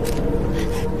走。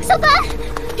小凡，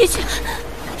别去，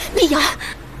丽瑶。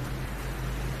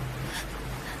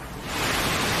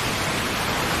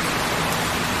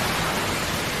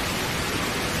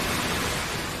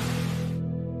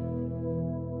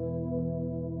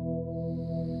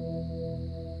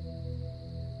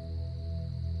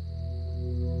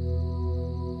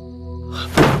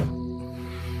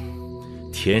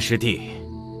天师弟，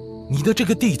你的这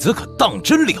个弟子可当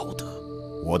真了得。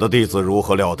我的弟子如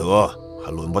何了得，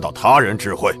还轮不到他人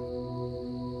智慧。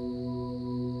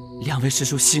两位师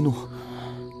叔息怒。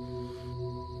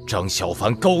张小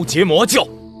凡高洁魔教，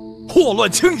祸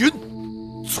乱青云，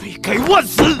罪该万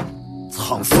死！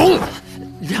苍松，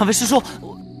两位师叔，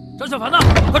张小凡呢？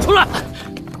快出来！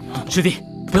师弟，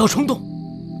不要冲动，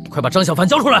快把张小凡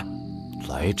交出来！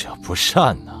来者不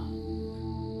善呐！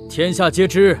天下皆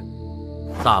知，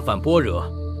大梵般若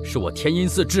是我天音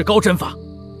寺至高真法。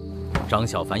张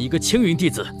小凡一个青云弟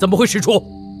子，怎么会使出？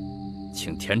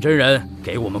请田真人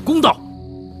给我们公道。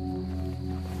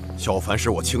小凡是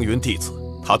我青云弟子，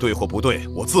他对或不对，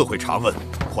我自会查问，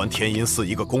还天音寺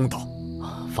一个公道。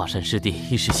法善师弟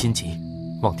一时心急，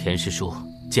望田师叔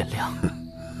见谅。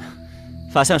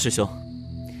法相师兄，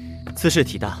此事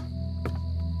体大，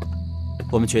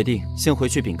我们决定先回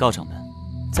去禀告掌门，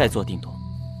再做定夺。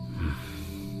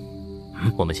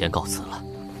我们先告辞了。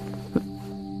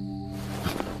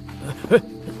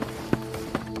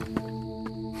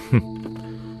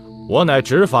我乃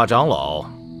执法长老，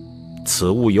此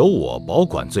物由我保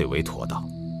管最为妥当。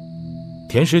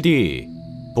田师弟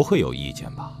不会有意见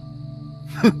吧？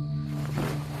哼！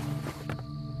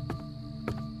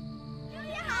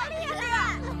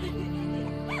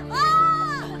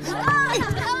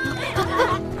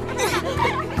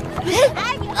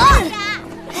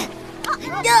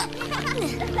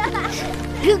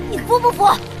你服不服？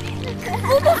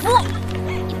服不服？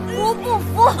服不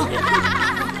服？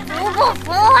服不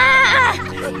服啊？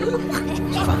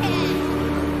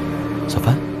小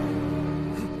凡，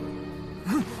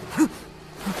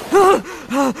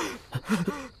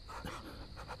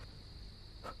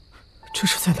这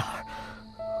是在哪儿？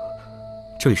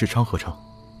这里是昌河城。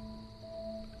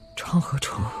昌河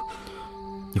城，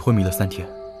你昏迷了3天，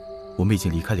我们已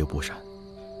经离开流波山，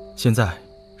现在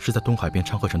是在东海边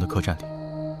昌河城的客栈里。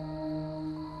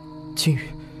金羽，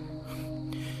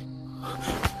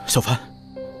小凡，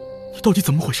你到底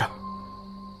怎么回事？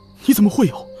你怎么会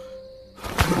有？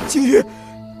金羽，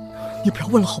你不要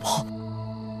问了好不好？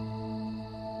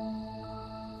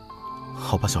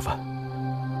好吧，小凡，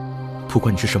不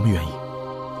管你是什么原因，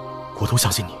我都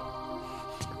相信你。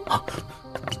啊！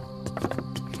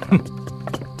哼！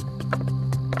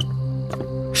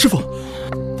师傅，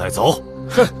带走。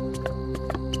是。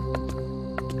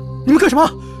你们干什么？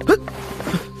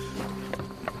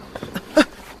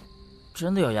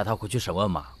真的要押他回去审问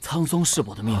吗？苍松师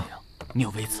伯的命令，你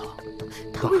有微词了。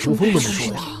他为什么会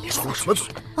说呀？你说了什么嘴？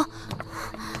啊！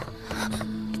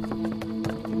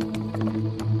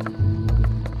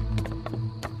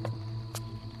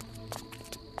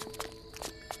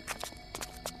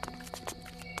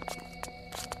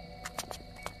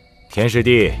田师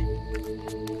弟，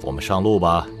我们上路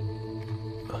吧。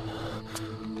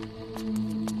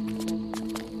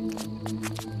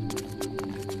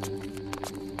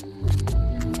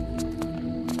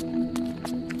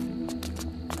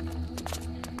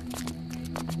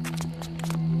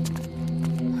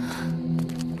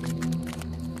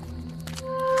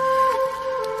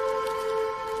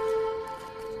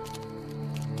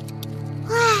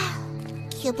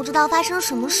也不知道发生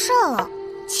什么事了。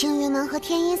青云门和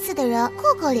天音寺的人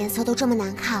个个脸色都这么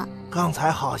难看。刚才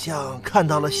好像看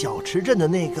到了小池镇的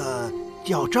那个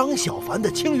叫张小凡的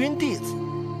青云弟子。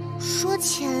说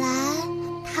起来，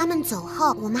他们走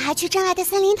后，我们还去镇外的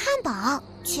森林探宝，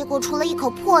结果出了一口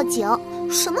破井，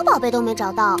什么宝贝都没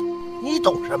找到。你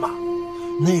懂什么？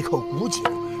那口古井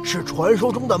是传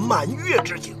说中的满月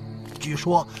之井，据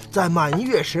说在满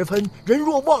月时分，人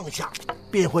若望下，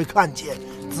便会看见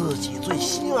自己最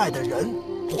心爱的人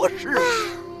或事。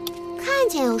看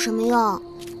见有什么用？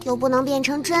又不能变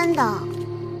成真的。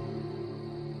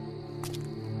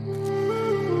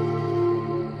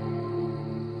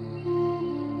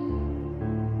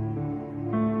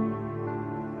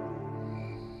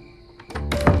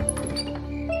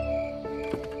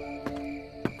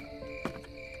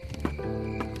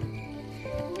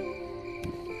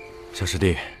小师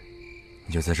弟，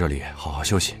你就在这里好好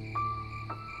休息。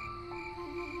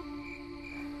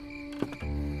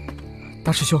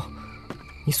大师兄，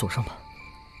你锁上吧。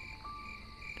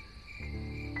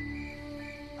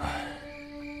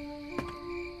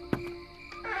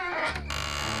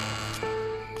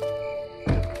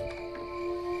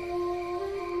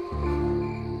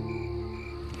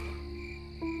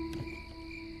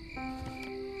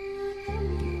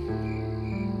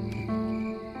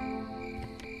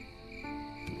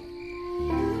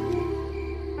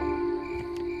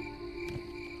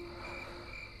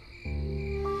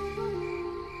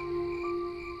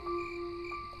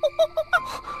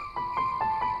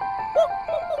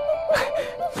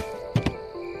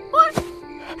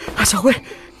小慧，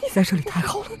你在这里太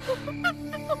好了，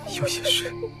有些事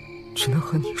只能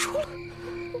和你说了。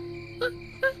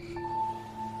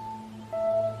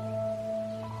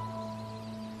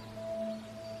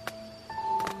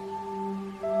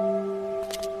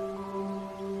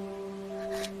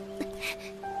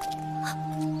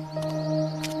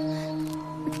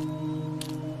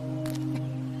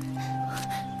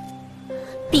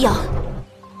碧瑶，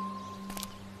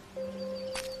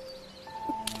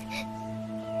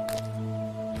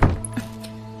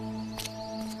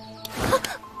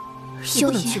萧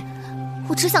炎，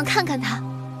我只想看看他。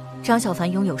张小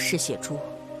凡拥有嗜血珠，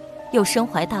又身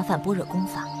怀大梵般若功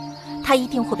法，他一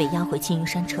定会被押回青云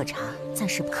山彻查，暂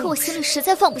时不会。可我心里实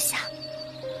在放不下。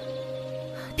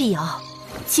碧瑶，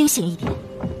清醒一点，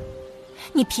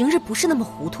你平日不是那么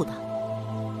糊涂的。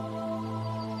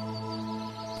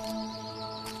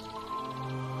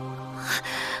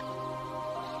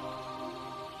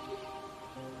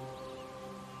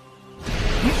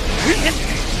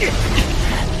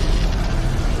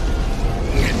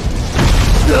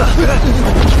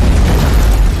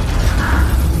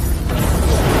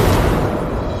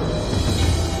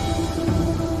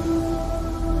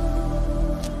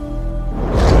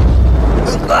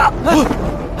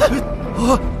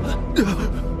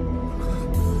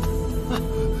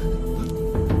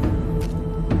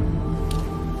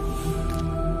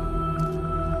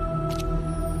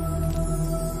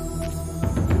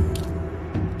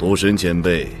毒神前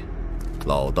辈，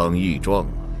老当益壮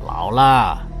了。老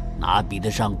了，哪比得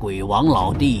上鬼王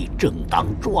老弟正当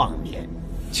壮年？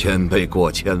前辈过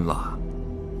谦了。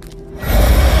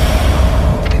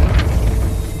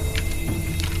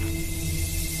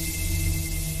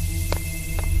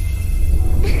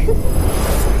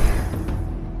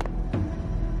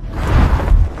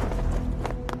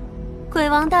鬼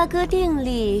王大哥定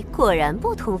力果然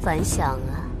不同凡响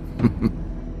啊！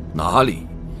哪里？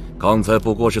刚才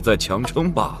不过是在强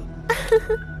撑罢了。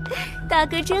大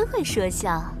哥真会说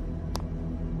笑。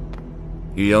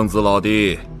玉阳子老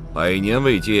弟，100年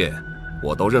未见，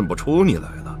我都认不出你来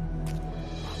了。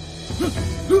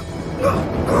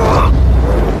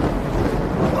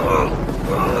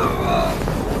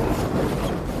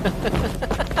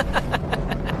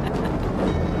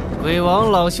鬼王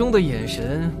老兄的眼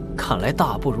神看来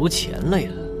大不如前类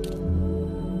了。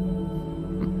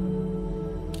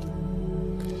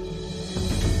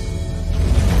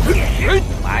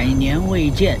100年未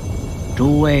见，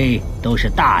诸位都是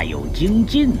大有精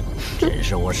进，真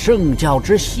是我圣教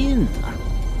之幸啊！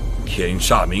天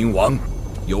煞冥王，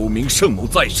有名圣母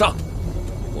在上，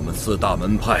我们4大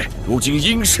门派如今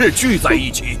因事聚在一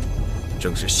起，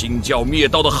正是新教灭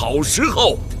道的好时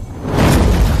候。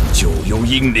九幽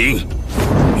阴灵，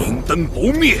明灯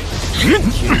不灭；天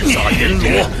煞阎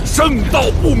罗，圣道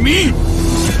不迷。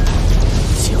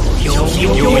九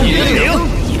幽阴灵，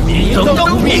明灯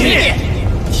不灭；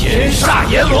天煞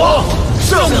阎罗，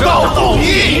圣道不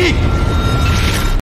迷。